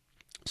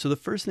 So the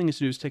first thing is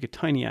to do is take a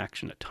tiny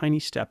action, a tiny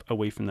step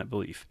away from that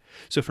belief.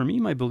 So for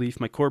me, my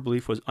core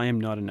belief was I am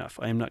not enough,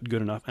 I am not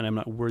good enough, and I'm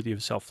not worthy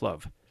of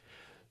self-love.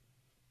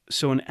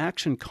 So an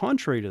action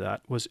contrary to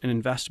that was an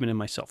investment in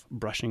myself,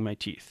 brushing my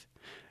teeth.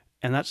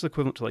 And that's the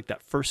equivalent to like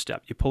that first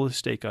step. You pull a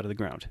stake out of the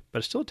ground, but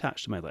it's still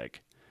attached to my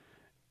leg.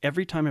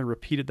 Every time I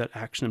repeated that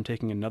action, I'm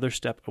taking another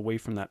step away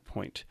from that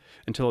point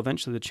until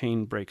eventually the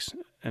chain breaks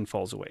and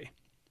falls away.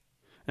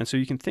 And so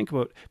you can think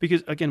about,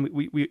 because again,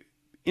 we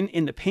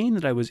in the pain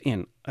that I was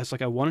in, I was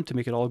like, I wanted to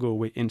make it all go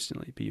away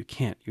instantly, but you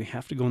can't. You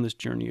have to go on this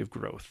journey of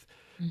growth.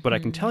 But I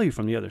can tell you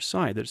from the other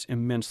side that it's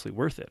immensely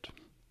worth it.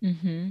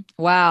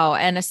 Wow.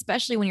 And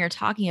especially when you're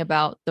talking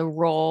about the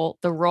role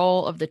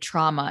of the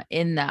trauma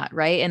in that,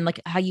 right? And like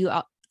how you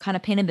kind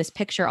of painted this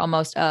picture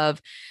almost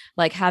of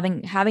like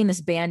having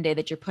this band-aid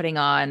that you're putting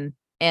on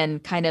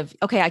and kind of,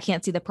 okay, I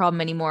can't see the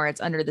problem anymore.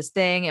 It's under this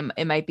thing.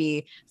 It might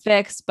be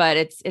fixed, but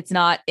it's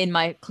not in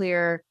my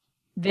clear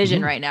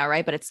vision right now,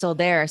 right? But it's still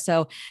there.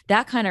 So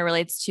that kind of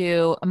relates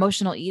to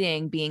emotional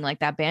eating being like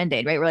that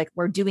band-aid, right? We're like,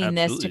 we're doing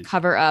this to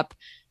cover up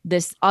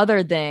this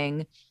other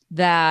thing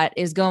that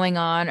is going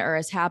on or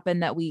has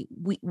happened, that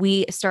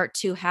we start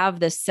to have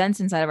this sense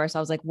inside of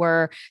ourselves, like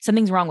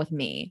something's wrong with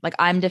me. Like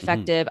I'm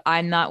defective.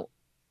 I'm not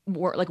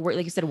like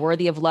you said,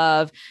 worthy of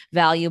love,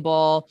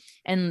 valuable.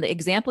 And the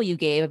example you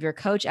gave of your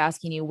coach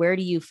asking you, where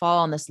do you fall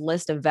on this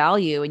list of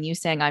value? And you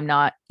saying, I'm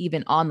not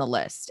even on the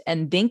list,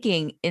 and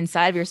thinking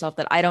inside of yourself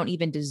that I don't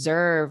even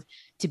deserve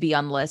to be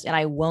on the list. And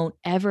I won't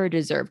ever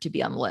deserve to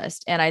be on the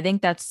list. And I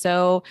think that's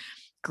so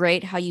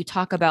great how you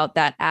talk about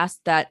that,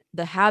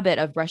 the habit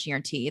of brushing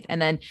your teeth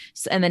and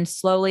then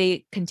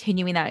slowly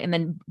continuing that and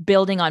then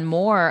building on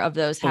more of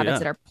those habits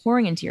that are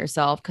pouring into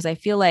yourself. Cause I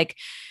feel like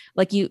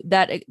you,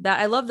 that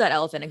I love that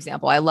elephant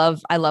example. I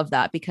love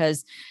that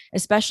because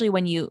especially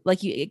when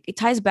it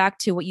ties back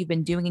to what you've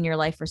been doing in your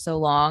life for so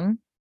long.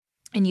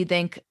 And you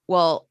think,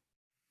 well,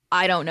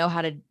 I don't know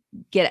how to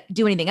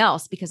do anything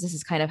else because this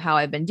is kind of how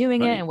I've been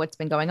doing it and what's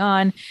been going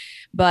on.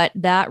 But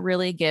that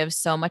really gives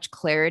so much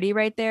clarity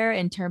right there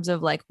in terms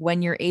of like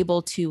when you're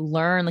able to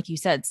learn, like you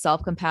said,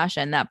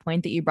 self-compassion, that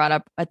point that you brought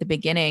up at the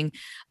beginning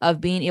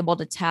of being able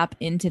to tap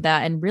into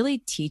that and really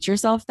teach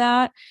yourself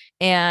that.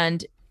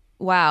 And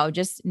wow,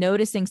 just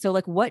noticing. So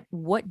like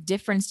what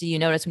difference do you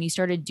notice when you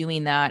started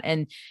doing that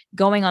and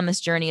going on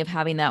this journey of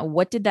having that?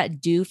 What did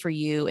that do for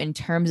you in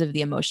terms of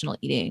the emotional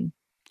eating?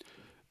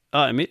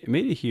 It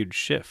made a huge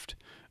shift.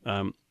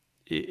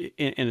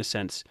 In a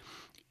sense.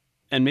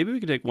 And maybe we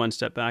could take one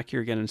step back here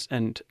again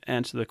and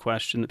answer the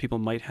question that people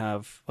might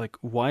have, like,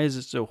 why is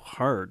it so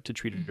hard to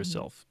treat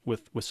yourself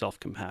with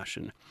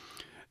self-compassion?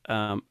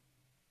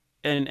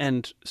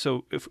 And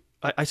so if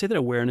I say that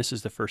awareness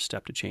is the first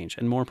step to change,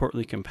 and more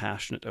importantly,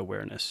 compassionate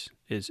awareness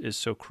is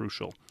so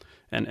crucial.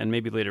 And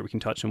maybe later we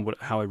can touch on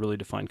how I really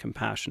define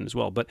compassion as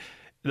well. But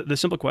the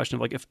simple question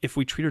of like, if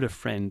we treated a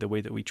friend the way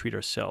that we treat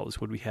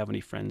ourselves, would we have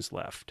any friends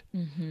left?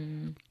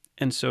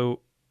 And so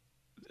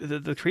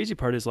the crazy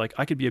part is like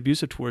I could be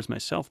abusive towards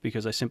myself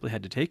because I simply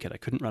had to take it. I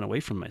couldn't run away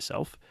from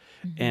myself.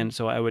 And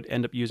so I would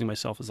end up using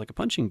myself as like a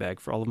punching bag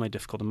for all of my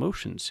difficult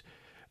emotions.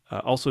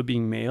 Also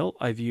being male,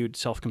 I viewed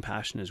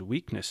self-compassion as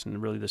weakness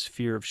and really this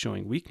fear of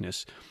showing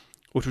weakness,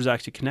 which was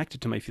actually connected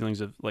to my feelings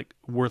of like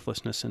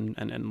worthlessness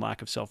and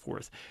lack of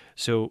self-worth.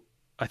 So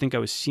I think I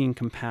was seeing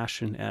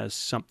compassion as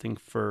something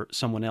for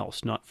someone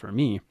else, not for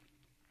me.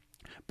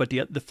 But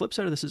the flip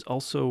side of this is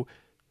also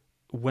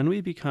when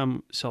we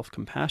become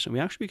self-compassionate, we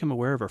actually become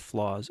aware of our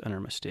flaws and our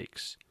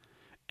mistakes.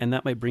 And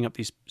that might bring up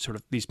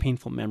these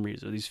painful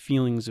memories or these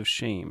feelings of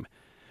shame.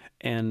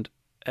 And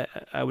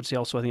I would say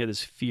also, I think I have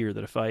this fear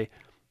that if I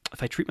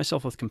treat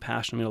myself with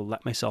compassion, I'm going to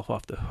let myself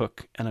off the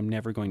hook and I'm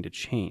never going to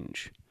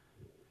change.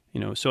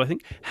 So I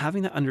think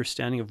having that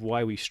understanding of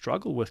why we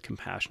struggle with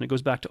compassion, it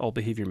goes back to all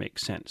behavior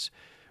makes sense.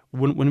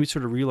 When we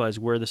sort of realize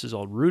where this is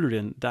all rooted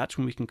in, that's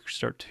when we can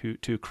start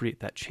to create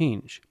that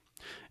change.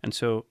 And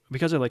so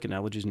because I like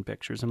analogies and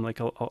pictures, I'm like,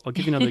 I'll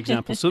give you another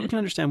example so that we can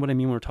understand what I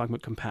mean when we're talking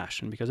about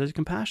compassion, because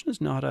compassion is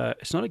not a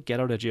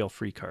get out of jail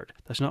free card.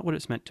 That's not what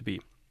it's meant to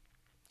be.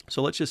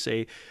 So let's just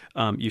say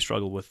you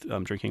struggle with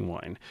drinking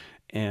wine,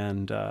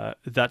 and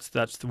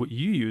that's what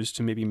you use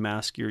to maybe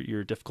mask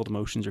your difficult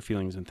emotions or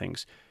feelings and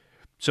things.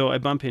 So I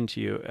bump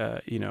into you,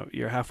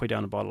 you're halfway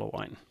down a bottle of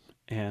wine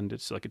and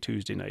it's like a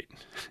Tuesday night.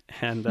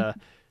 And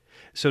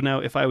so now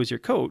if I was your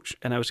coach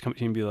and I was coming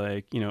to you and be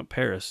like,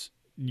 Paris,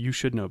 you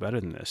should know better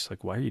than this.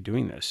 Like, why are you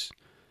doing this?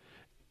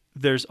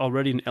 There's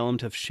already an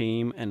element of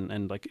shame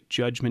and like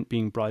judgment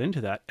being brought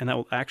into that. And that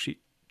will actually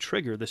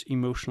trigger this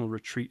emotional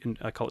retreat. And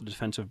I call it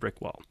defensive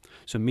brick wall.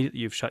 So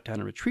immediately you've shut down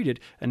and retreated.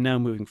 And now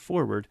moving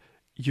forward,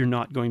 you're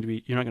not going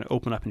to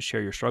open up and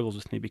share your struggles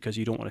with me because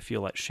you don't want to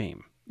feel that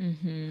shame.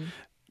 Mm-hmm.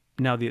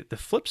 Now, the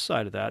flip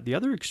side of that, the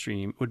other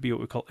extreme would be what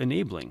we call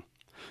enabling.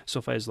 So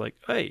if I was like,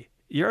 hey,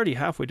 you're already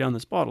halfway down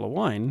this bottle of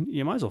wine,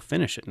 you might as well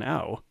finish it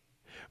now.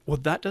 Well,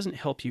 that doesn't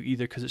help you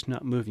either because it's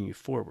not moving you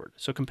forward.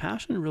 So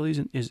compassion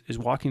really is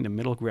walking the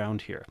middle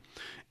ground here.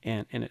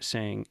 And it's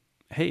saying,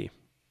 hey,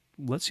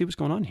 let's see what's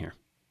going on here.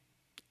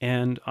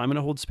 And I'm going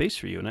to hold space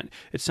for you. And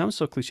it sounds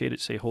so cliche to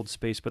say hold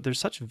space, but there's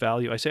such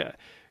value. I say,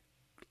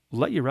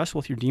 let you wrestle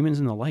with your demons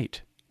in the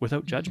light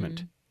without judgment.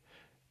 Mm-hmm.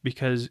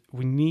 Because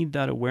we need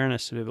that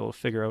awareness to be able to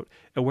figure out.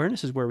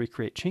 Awareness is where we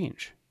create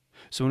change.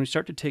 So when we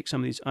start to take some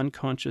of these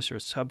unconscious or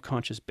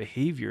subconscious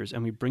behaviors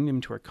and we bring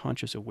them to our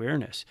conscious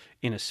awareness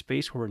in a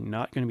space where we're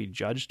not going to be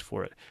judged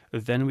for it,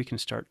 then we can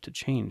start to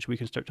change. We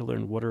can start to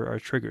learn what are our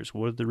triggers,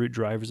 what are the root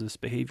drivers of this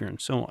behavior,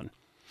 and so on.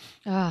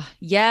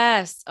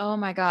 Yes. Oh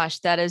my gosh.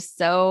 That is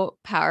so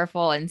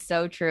powerful and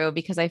so true,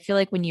 because I feel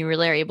like when you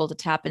really are able to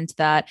tap into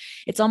that,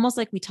 it's almost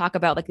like we talk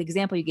about like the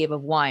example you gave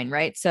of wine,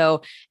 right?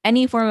 So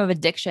any form of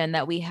addiction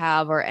that we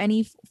have, or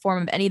any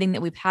form of anything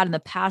that we've had in the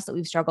past that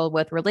we've struggled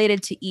with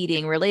related to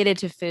eating, related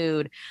to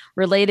food,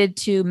 related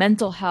to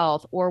mental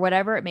health, or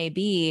whatever it may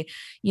be,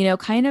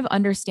 kind of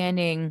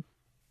understanding,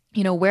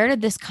 where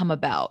did this come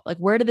about? Like,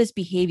 where did this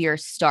behavior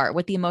start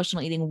with the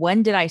emotional eating?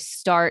 When did I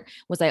start?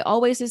 Was I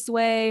always this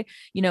way?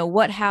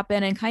 What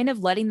happened? And kind of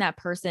letting that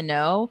person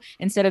know,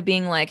 instead of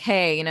being like,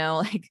 hey,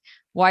 like,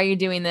 why are you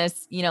doing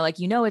this?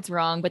 It's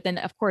wrong. But then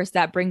of course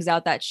that brings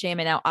out that shame.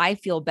 And now I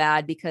feel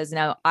bad because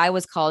now I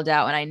was called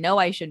out and I know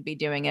I shouldn't be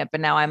doing it,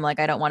 but now I'm like,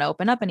 I don't want to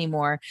open up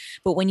anymore.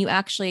 But when you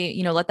actually,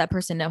 let that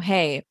person know,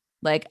 hey,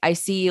 like, I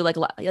see you, like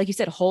you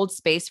said, hold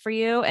space for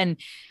you. And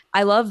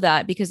I love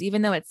that, because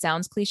even though it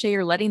sounds cliche,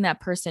 you're letting that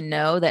person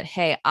know that,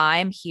 hey,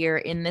 I'm here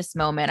in this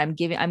moment. I'm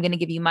going to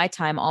give you my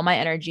time, all my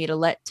energy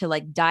to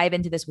dive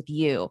into this with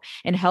you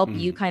and help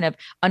you kind of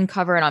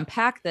uncover and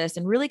unpack this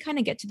and really kind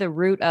of get to the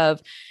root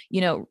of,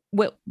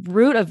 what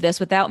root of this,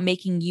 without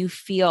making you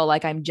feel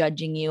like I'm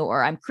judging you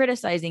or I'm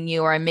criticizing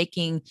you or I'm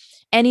making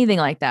anything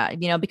like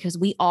that, because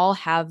we all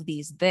have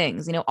these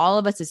things, all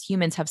of us as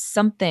humans have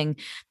something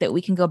that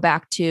we can go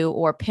back to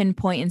or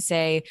pinpoint and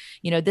say,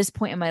 this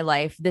point in my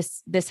life,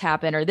 this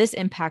happened, or this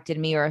impacted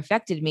me or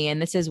affected me. And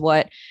this is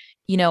what,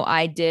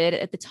 I did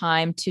at the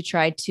time to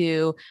try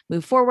to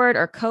move forward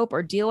or cope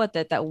or deal with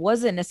it. That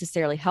wasn't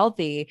necessarily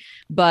healthy,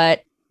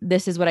 but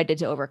this is what I did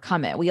to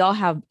overcome it. We all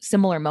have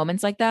similar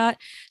moments like that.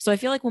 So I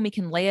feel like when we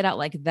can lay it out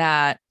like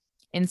that,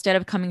 instead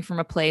of coming from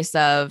a place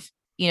of,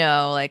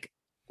 like,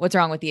 what's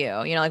wrong with you?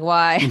 Like,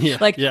 why?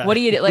 What do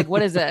you do? Like,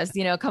 what is this?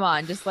 Come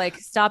on, just like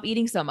stop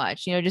eating so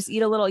much, just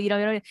eat a little,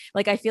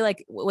 like, I feel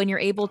like when you're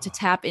able to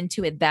tap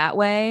into it that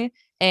way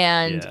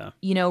and,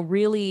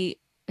 really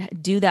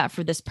do that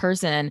for this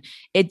person,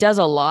 it does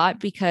a lot,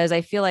 because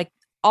I feel like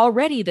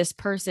already this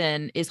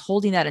person is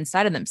holding that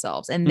inside of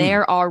themselves and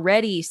they're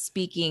already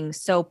speaking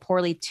so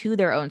poorly to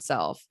their own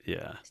self.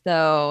 Yeah.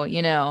 So,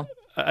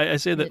 I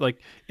say that,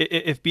 like,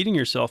 if beating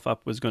yourself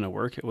up was going to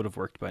work, it would have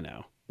worked by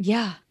now.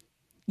 Yeah.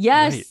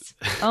 Yes.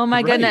 Right. Oh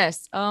my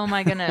goodness. Oh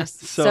my goodness.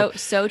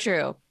 So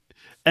true.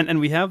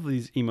 And we have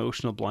these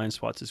emotional blind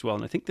spots as well.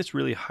 And I think this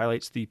really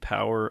highlights the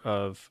power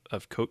of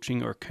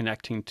coaching or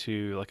connecting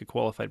to like a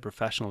qualified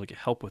professional to get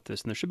help with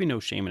this. And there should be no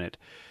shame in it.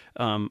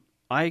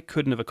 I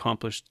couldn't have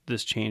accomplished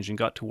this change and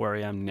got to where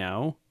I am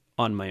now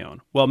on my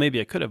own. Well,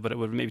 maybe I could have, but it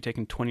would have maybe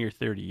taken 20 or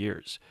 30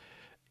 years.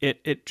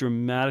 It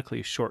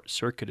dramatically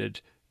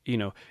short-circuited,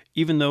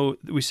 even though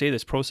we say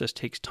this process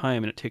takes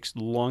time and it takes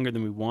longer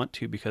than we want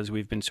to because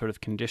we've been sort of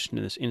conditioned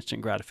in this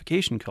instant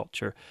gratification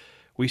culture,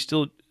 we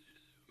still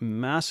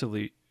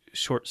massively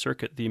short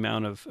circuit the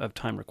amount of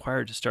time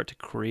required to start to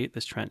create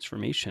this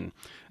transformation,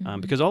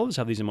 because all of us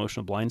have these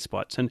emotional blind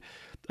spots. And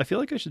I feel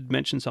like I should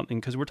mention something,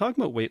 because we're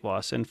talking about weight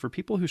loss, and for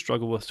people who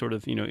struggle with sort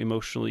of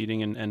emotional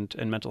eating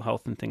and mental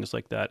health and things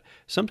like that,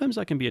 sometimes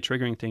that can be a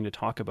triggering thing to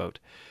talk about,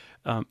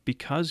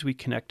 because we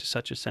connect to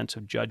such a sense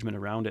of judgment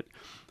around it.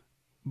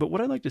 But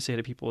what I like to say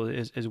to people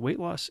is weight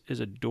loss is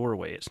a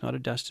doorway. It's not a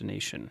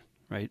destination,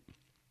 right?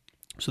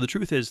 So the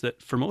truth is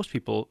that for most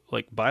people,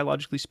 like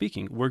biologically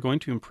speaking, we're going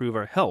to improve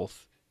our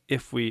health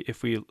if we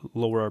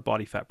lower our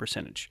body fat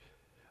percentage,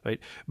 right?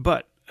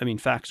 But I mean,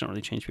 facts don't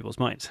really change people's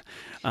minds.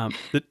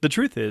 The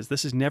truth is,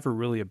 this is never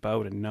really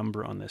about a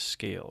number on this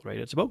scale, right?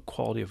 It's about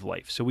quality of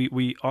life. So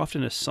we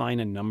often assign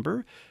a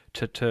number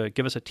to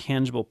give us a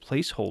tangible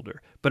placeholder,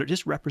 but it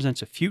just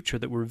represents a future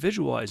that we're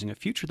visualizing, a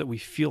future that we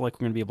feel like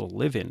we're going to be able to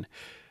live in.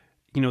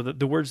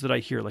 the words that I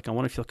hear, like, I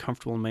want to feel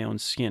comfortable in my own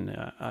skin.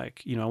 I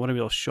want to be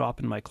able to shop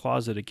in my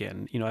closet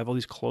again. I have all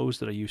these clothes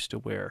that I used to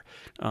wear.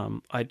 I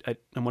want to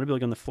be able to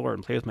get on the floor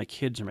and play with my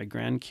kids or my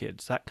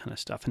grandkids, that kind of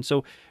stuff. And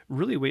so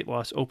really weight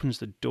loss opens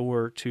the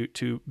door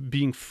to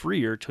being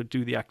freer to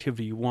do the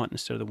activity you want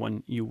instead of the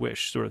one you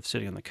wish, sort of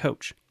sitting on the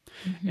couch.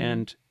 Mm-hmm.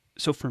 And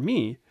so for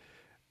me,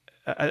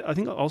 I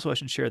think also I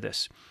should share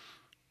this.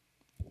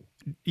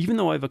 Even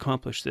though I've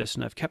accomplished this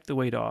and I've kept the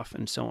weight off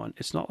and so on,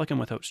 it's not like I'm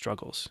without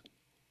struggles.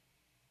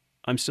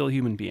 I'm still a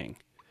human being.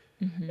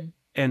 Mm-hmm.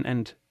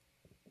 And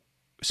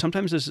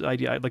sometimes this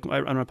idea, like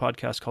I run a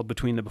podcast called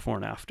Between the Before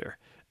and After,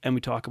 and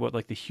we talk about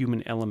like the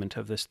human element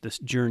of this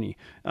journey.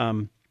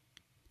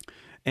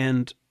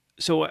 And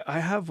so I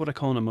have what I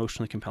call an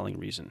emotionally compelling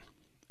reason.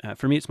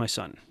 For me, it's my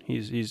son.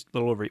 He's a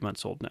little over 8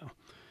 months old now.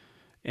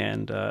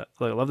 And I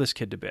love this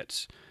kid to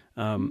bits.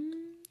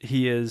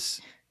 He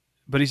is,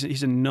 but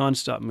he's a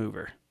nonstop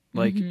mover.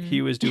 Like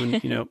he was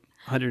doing,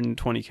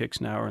 120 kicks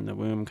an hour in the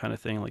womb kind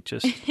of thing. Like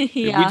just,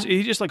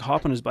 he just like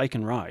hop on his bike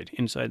and ride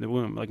inside the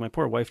womb. Like my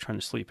poor wife trying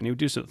to sleep, and he would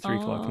do so at 3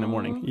 o'clock in the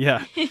morning.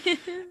 Yeah.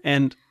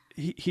 And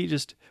he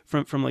just,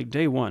 from like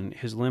day one,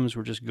 his limbs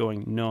were just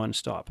going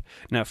nonstop.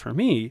 Now for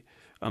me,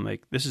 I'm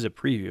like, this is a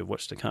preview of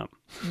what's to come.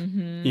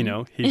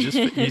 Mm-hmm.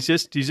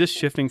 He's just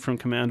shifting from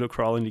commando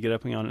crawling to get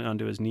up and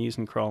onto his knees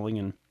and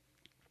crawling,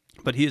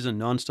 but he is a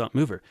nonstop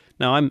mover.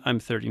 Now I'm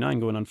 39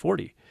 going on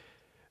 40.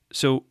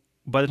 So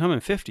by the time I'm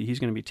 50, he's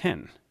going to be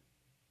 10.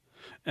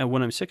 And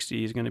when I'm 60,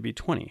 he's going to be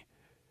 20.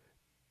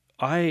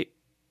 I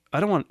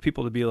don't want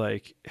people to be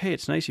like, hey,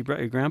 it's nice you brought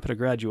your grandpa to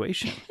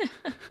graduation.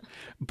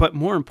 But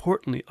more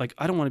importantly, like,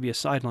 I don't want to be a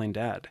sideline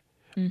dad.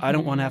 Mm-hmm. I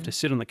don't want to have to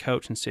sit on the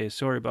couch and say,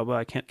 sorry, Bubba,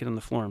 I can't get on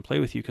the floor and play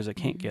with you because I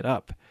can't get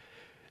up.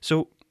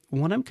 So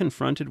when I'm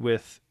confronted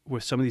with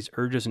some of these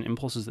urges and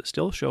impulses that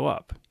still show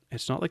up,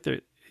 it's not like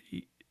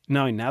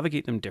now I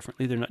navigate them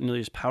differently. They're not nearly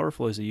as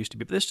powerful as they used to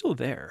be, but they're still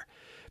there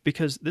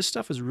because this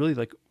stuff is really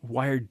like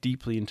wired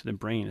deeply into the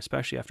brain,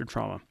 especially after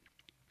trauma.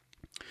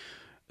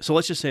 So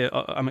let's just say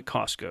I'm at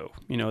Costco,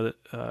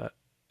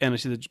 and I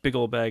see the big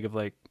old bag of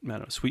like, I don't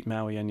know, sweet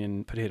Maui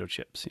onion potato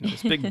chips,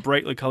 this big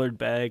brightly colored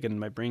bag. And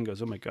my brain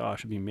goes, oh my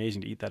gosh, it'd be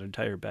amazing to eat that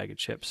entire bag of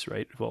chips,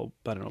 right? Well,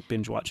 I don't know,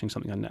 binge watching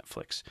something on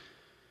Netflix.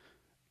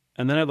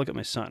 And then I look at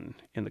my son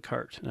in the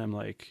cart and I'm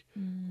like,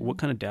 what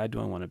kind of dad do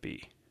I want to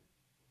be?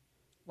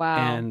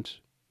 Wow. And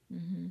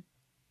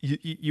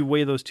you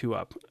weigh those two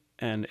up,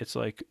 and it's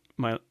like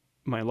my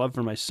love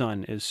for my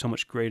son is so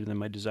much greater than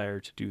my desire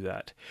to do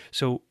that.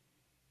 So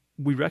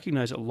we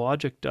recognize that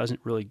logic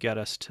doesn't really get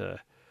us to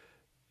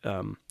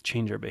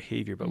change our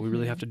behavior, but we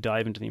really have to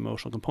dive into the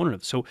emotional component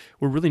of it. So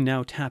we're really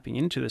now tapping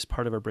into this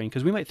part of our brain,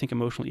 because we might think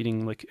emotional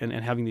eating and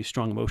having these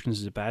strong emotions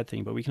is a bad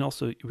thing, but we can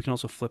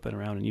also flip it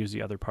around and use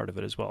the other part of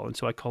it as well. And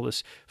so I call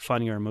this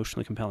finding our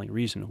emotionally compelling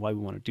reason why we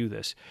want to do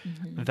this.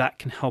 That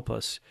can help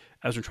us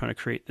as we're trying to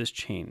create this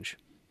change.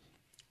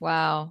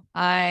 Wow.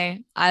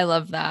 I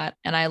love that.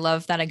 And I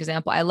love that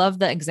example. I love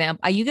the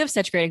example. You give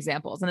such great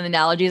examples and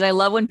analogies. I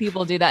love when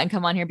people do that and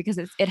come on here, because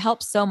it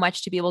helps so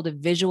much to be able to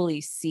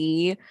visually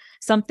see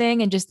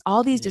something, and just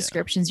all these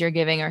descriptions you're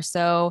giving are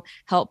so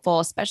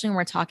helpful, especially when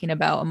we're talking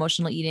about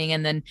emotional eating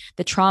and then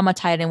the trauma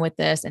tied in with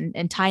this,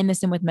 and tying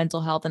this in with mental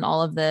health and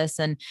all of this.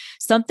 And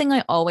something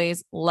I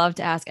always love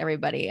to ask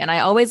everybody, and I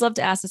always love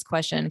to ask this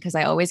question because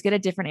I always get a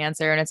different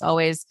answer, and it's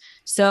always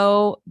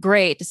so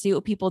great to see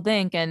what people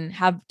think and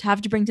have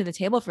to bring to the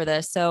table for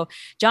this. So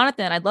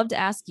Jonathan, I'd love to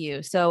ask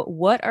you, so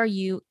what are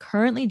you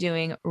currently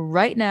doing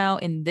right now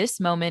in this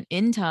moment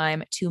in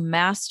time to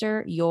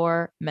master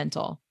your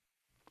mental?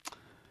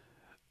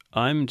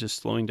 I'm just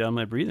slowing down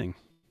my breathing.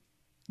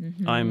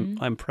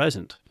 I'm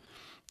present.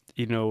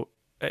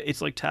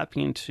 It's like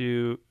tapping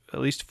into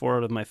at least 4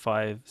 out of my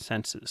 5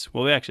 senses.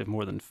 Well, we actually have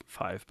more than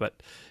 5,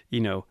 but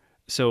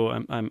so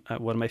I'm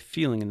what am I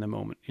feeling in the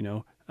moment?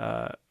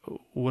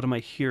 What am I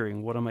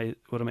hearing? What am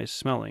I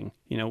smelling?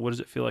 What does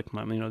it feel like?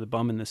 The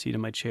bum in the seat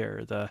of my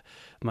chair,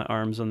 my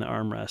arms on the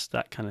armrest,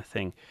 that kind of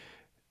thing.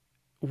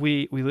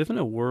 We live in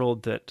a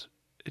world that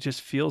it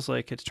just feels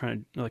like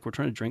we're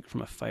trying to drink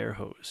from a fire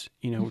hose.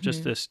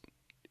 Just this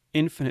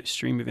infinite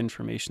stream of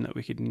information that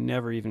we could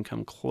never even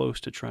come close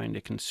to trying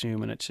to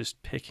consume, and it's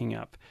just picking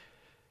up.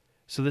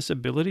 So this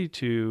ability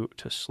to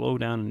slow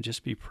down and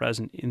just be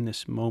present in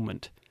this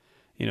moment.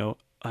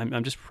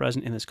 I'm just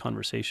present in this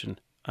conversation.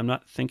 I'm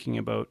not thinking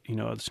about,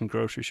 some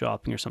grocery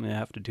shopping or something I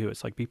have to do.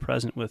 It's like be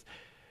present with,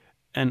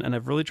 and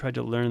I've really tried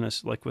to learn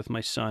this, like with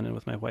my son and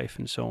with my wife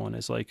and so on,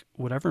 is like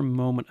whatever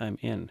moment I'm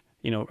in,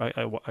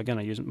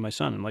 I use my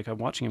son, and like I'm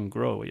watching him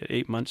grow at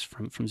 8 months,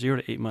 from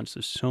 0 to 8 months.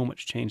 There's so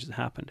much change that's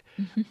happened.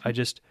 I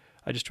just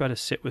try to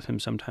sit with him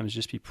sometimes,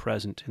 just be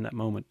present in that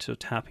moment. So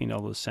tapping into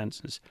all those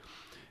senses.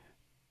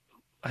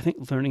 I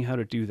think learning how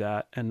to do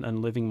that and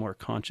living more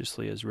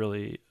consciously is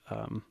really,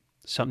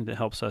 something that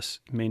helps us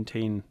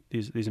maintain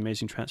these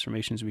amazing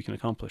transformations we can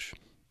accomplish.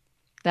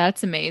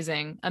 That's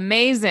amazing.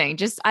 Amazing.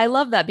 Just, I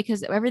love that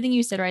because everything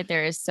you said right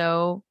there is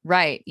so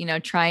right.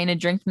 Trying to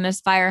drink from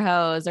this fire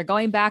hose or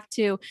going back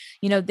to,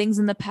 things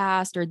in the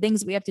past or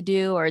things we have to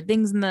do or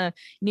things in the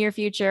near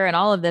future and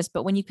all of this.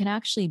 But when you can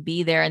actually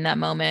be there in that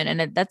moment,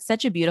 and that's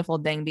such a beautiful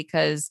thing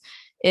because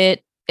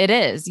it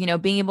is,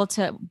 being able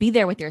to be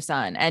there with your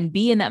son and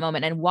be in that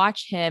moment and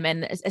watch him.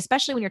 And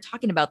especially when you're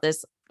talking about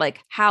this,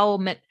 like how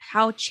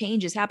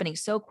change is happening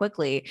so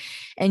quickly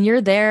and you're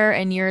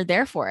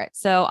there for it.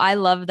 So I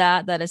love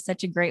that. That is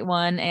such a great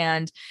one.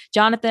 And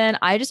Jonathan,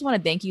 I just want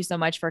to thank you so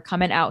much for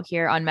coming out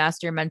here on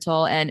Master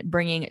Mental and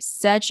bringing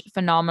such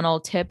phenomenal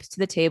tips to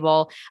the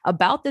table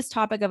about this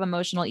topic of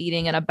emotional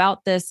eating and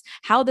about this,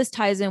 how this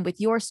ties in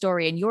with your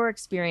story and your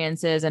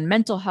experiences and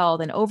mental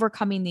health and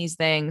overcoming these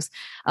things.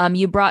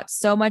 You brought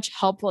so much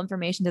helpful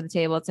information to the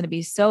table. It's going to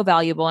be so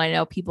valuable. I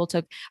know people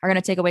are going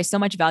to take away so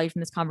much value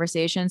from this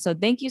conversation. So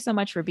thank you so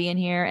much for being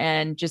here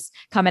and just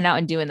coming out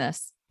and doing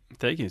this.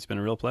 Thank you. It's been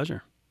a real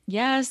pleasure.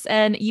 Yes.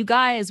 And you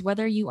guys,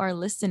 whether you are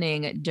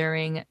listening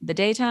during the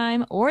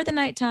daytime or the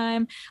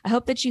nighttime, I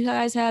hope that you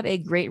guys have a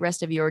great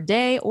rest of your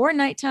day or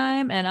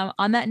nighttime. And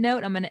on that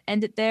note, I'm going to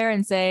end it there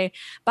and say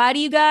bye to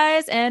you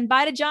guys and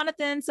bye to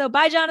Jonathan. So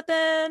bye,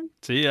 Jonathan.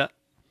 See ya.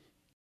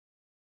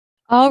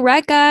 All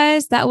right,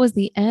 guys, that was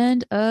the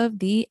end of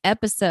the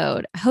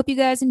episode. I hope you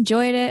guys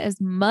enjoyed it as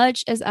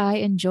much as I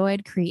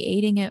enjoyed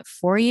creating it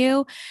for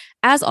you.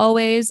 As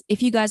always,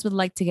 if you guys would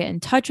like to get in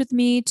touch with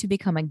me to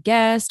become a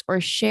guest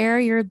or share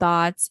your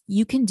thoughts,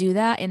 you can do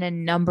that in a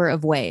number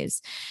of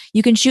ways.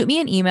 You can shoot me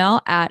an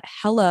email at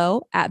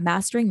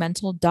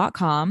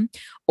hello@masteringmental.com,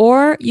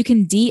 or you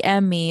can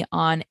DM me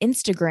on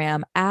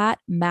Instagram at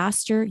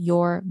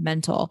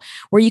masteryourmental,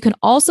 where you can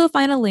also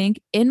find a link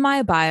in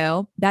my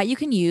bio that you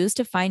can use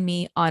to find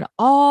me on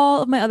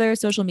all of my other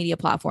social media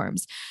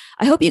platforms.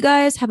 I hope you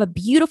guys have a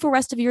beautiful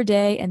rest of your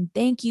day, and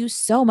thank you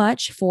so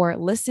much for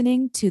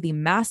listening to the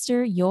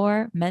Master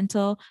Your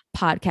Mental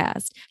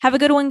podcast. Have a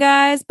good one,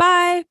 guys.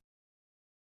 Bye.